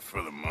only in it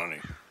for the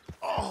money.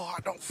 Oh, I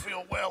don't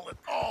feel well at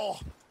all.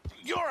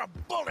 You're a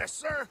bully,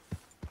 sir.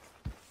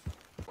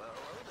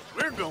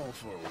 We're going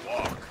for a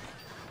walk.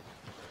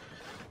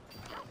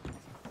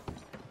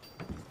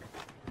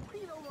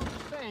 You don't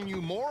understand, you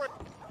Mort.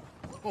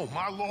 Oh,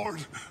 my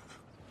lord.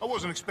 I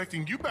wasn't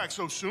expecting you back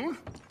so soon.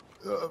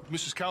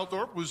 Mrs.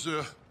 Calthorpe was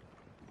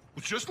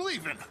just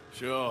leaving.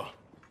 Sure.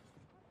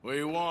 Where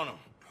you want him?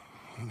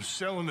 The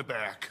cell in the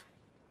back.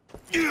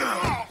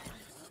 Oh,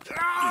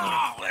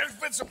 there's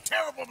been some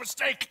terrible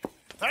mistake.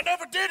 I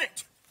never did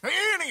it.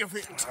 Any of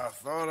it. I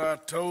thought I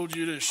told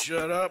you to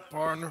shut up,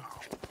 partner.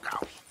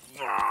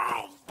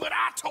 Oh, but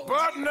I told you.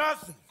 But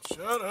nothing.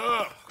 Shut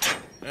up.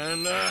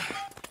 And,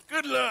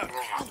 good luck.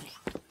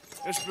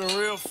 It's been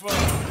real fun.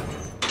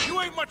 You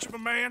ain't much of a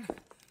man.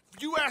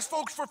 You ask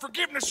folks for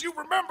forgiveness, you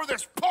remember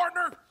this,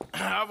 partner?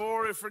 I've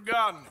already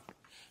forgotten.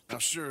 Now,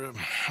 sure,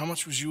 how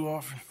much was you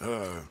offering?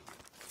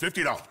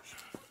 $50.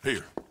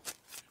 Here.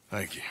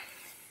 Thank you.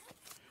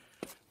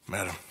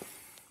 Madam.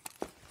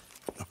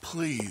 Now,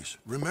 please,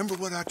 remember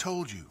what I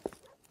told you.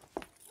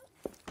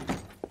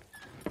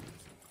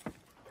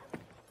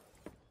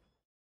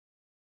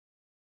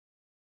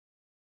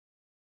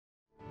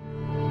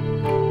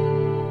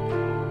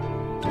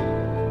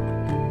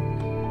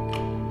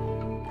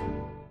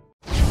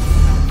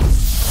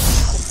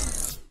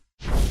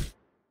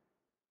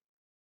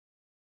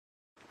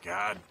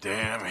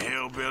 Goddamn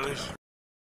hillbillies.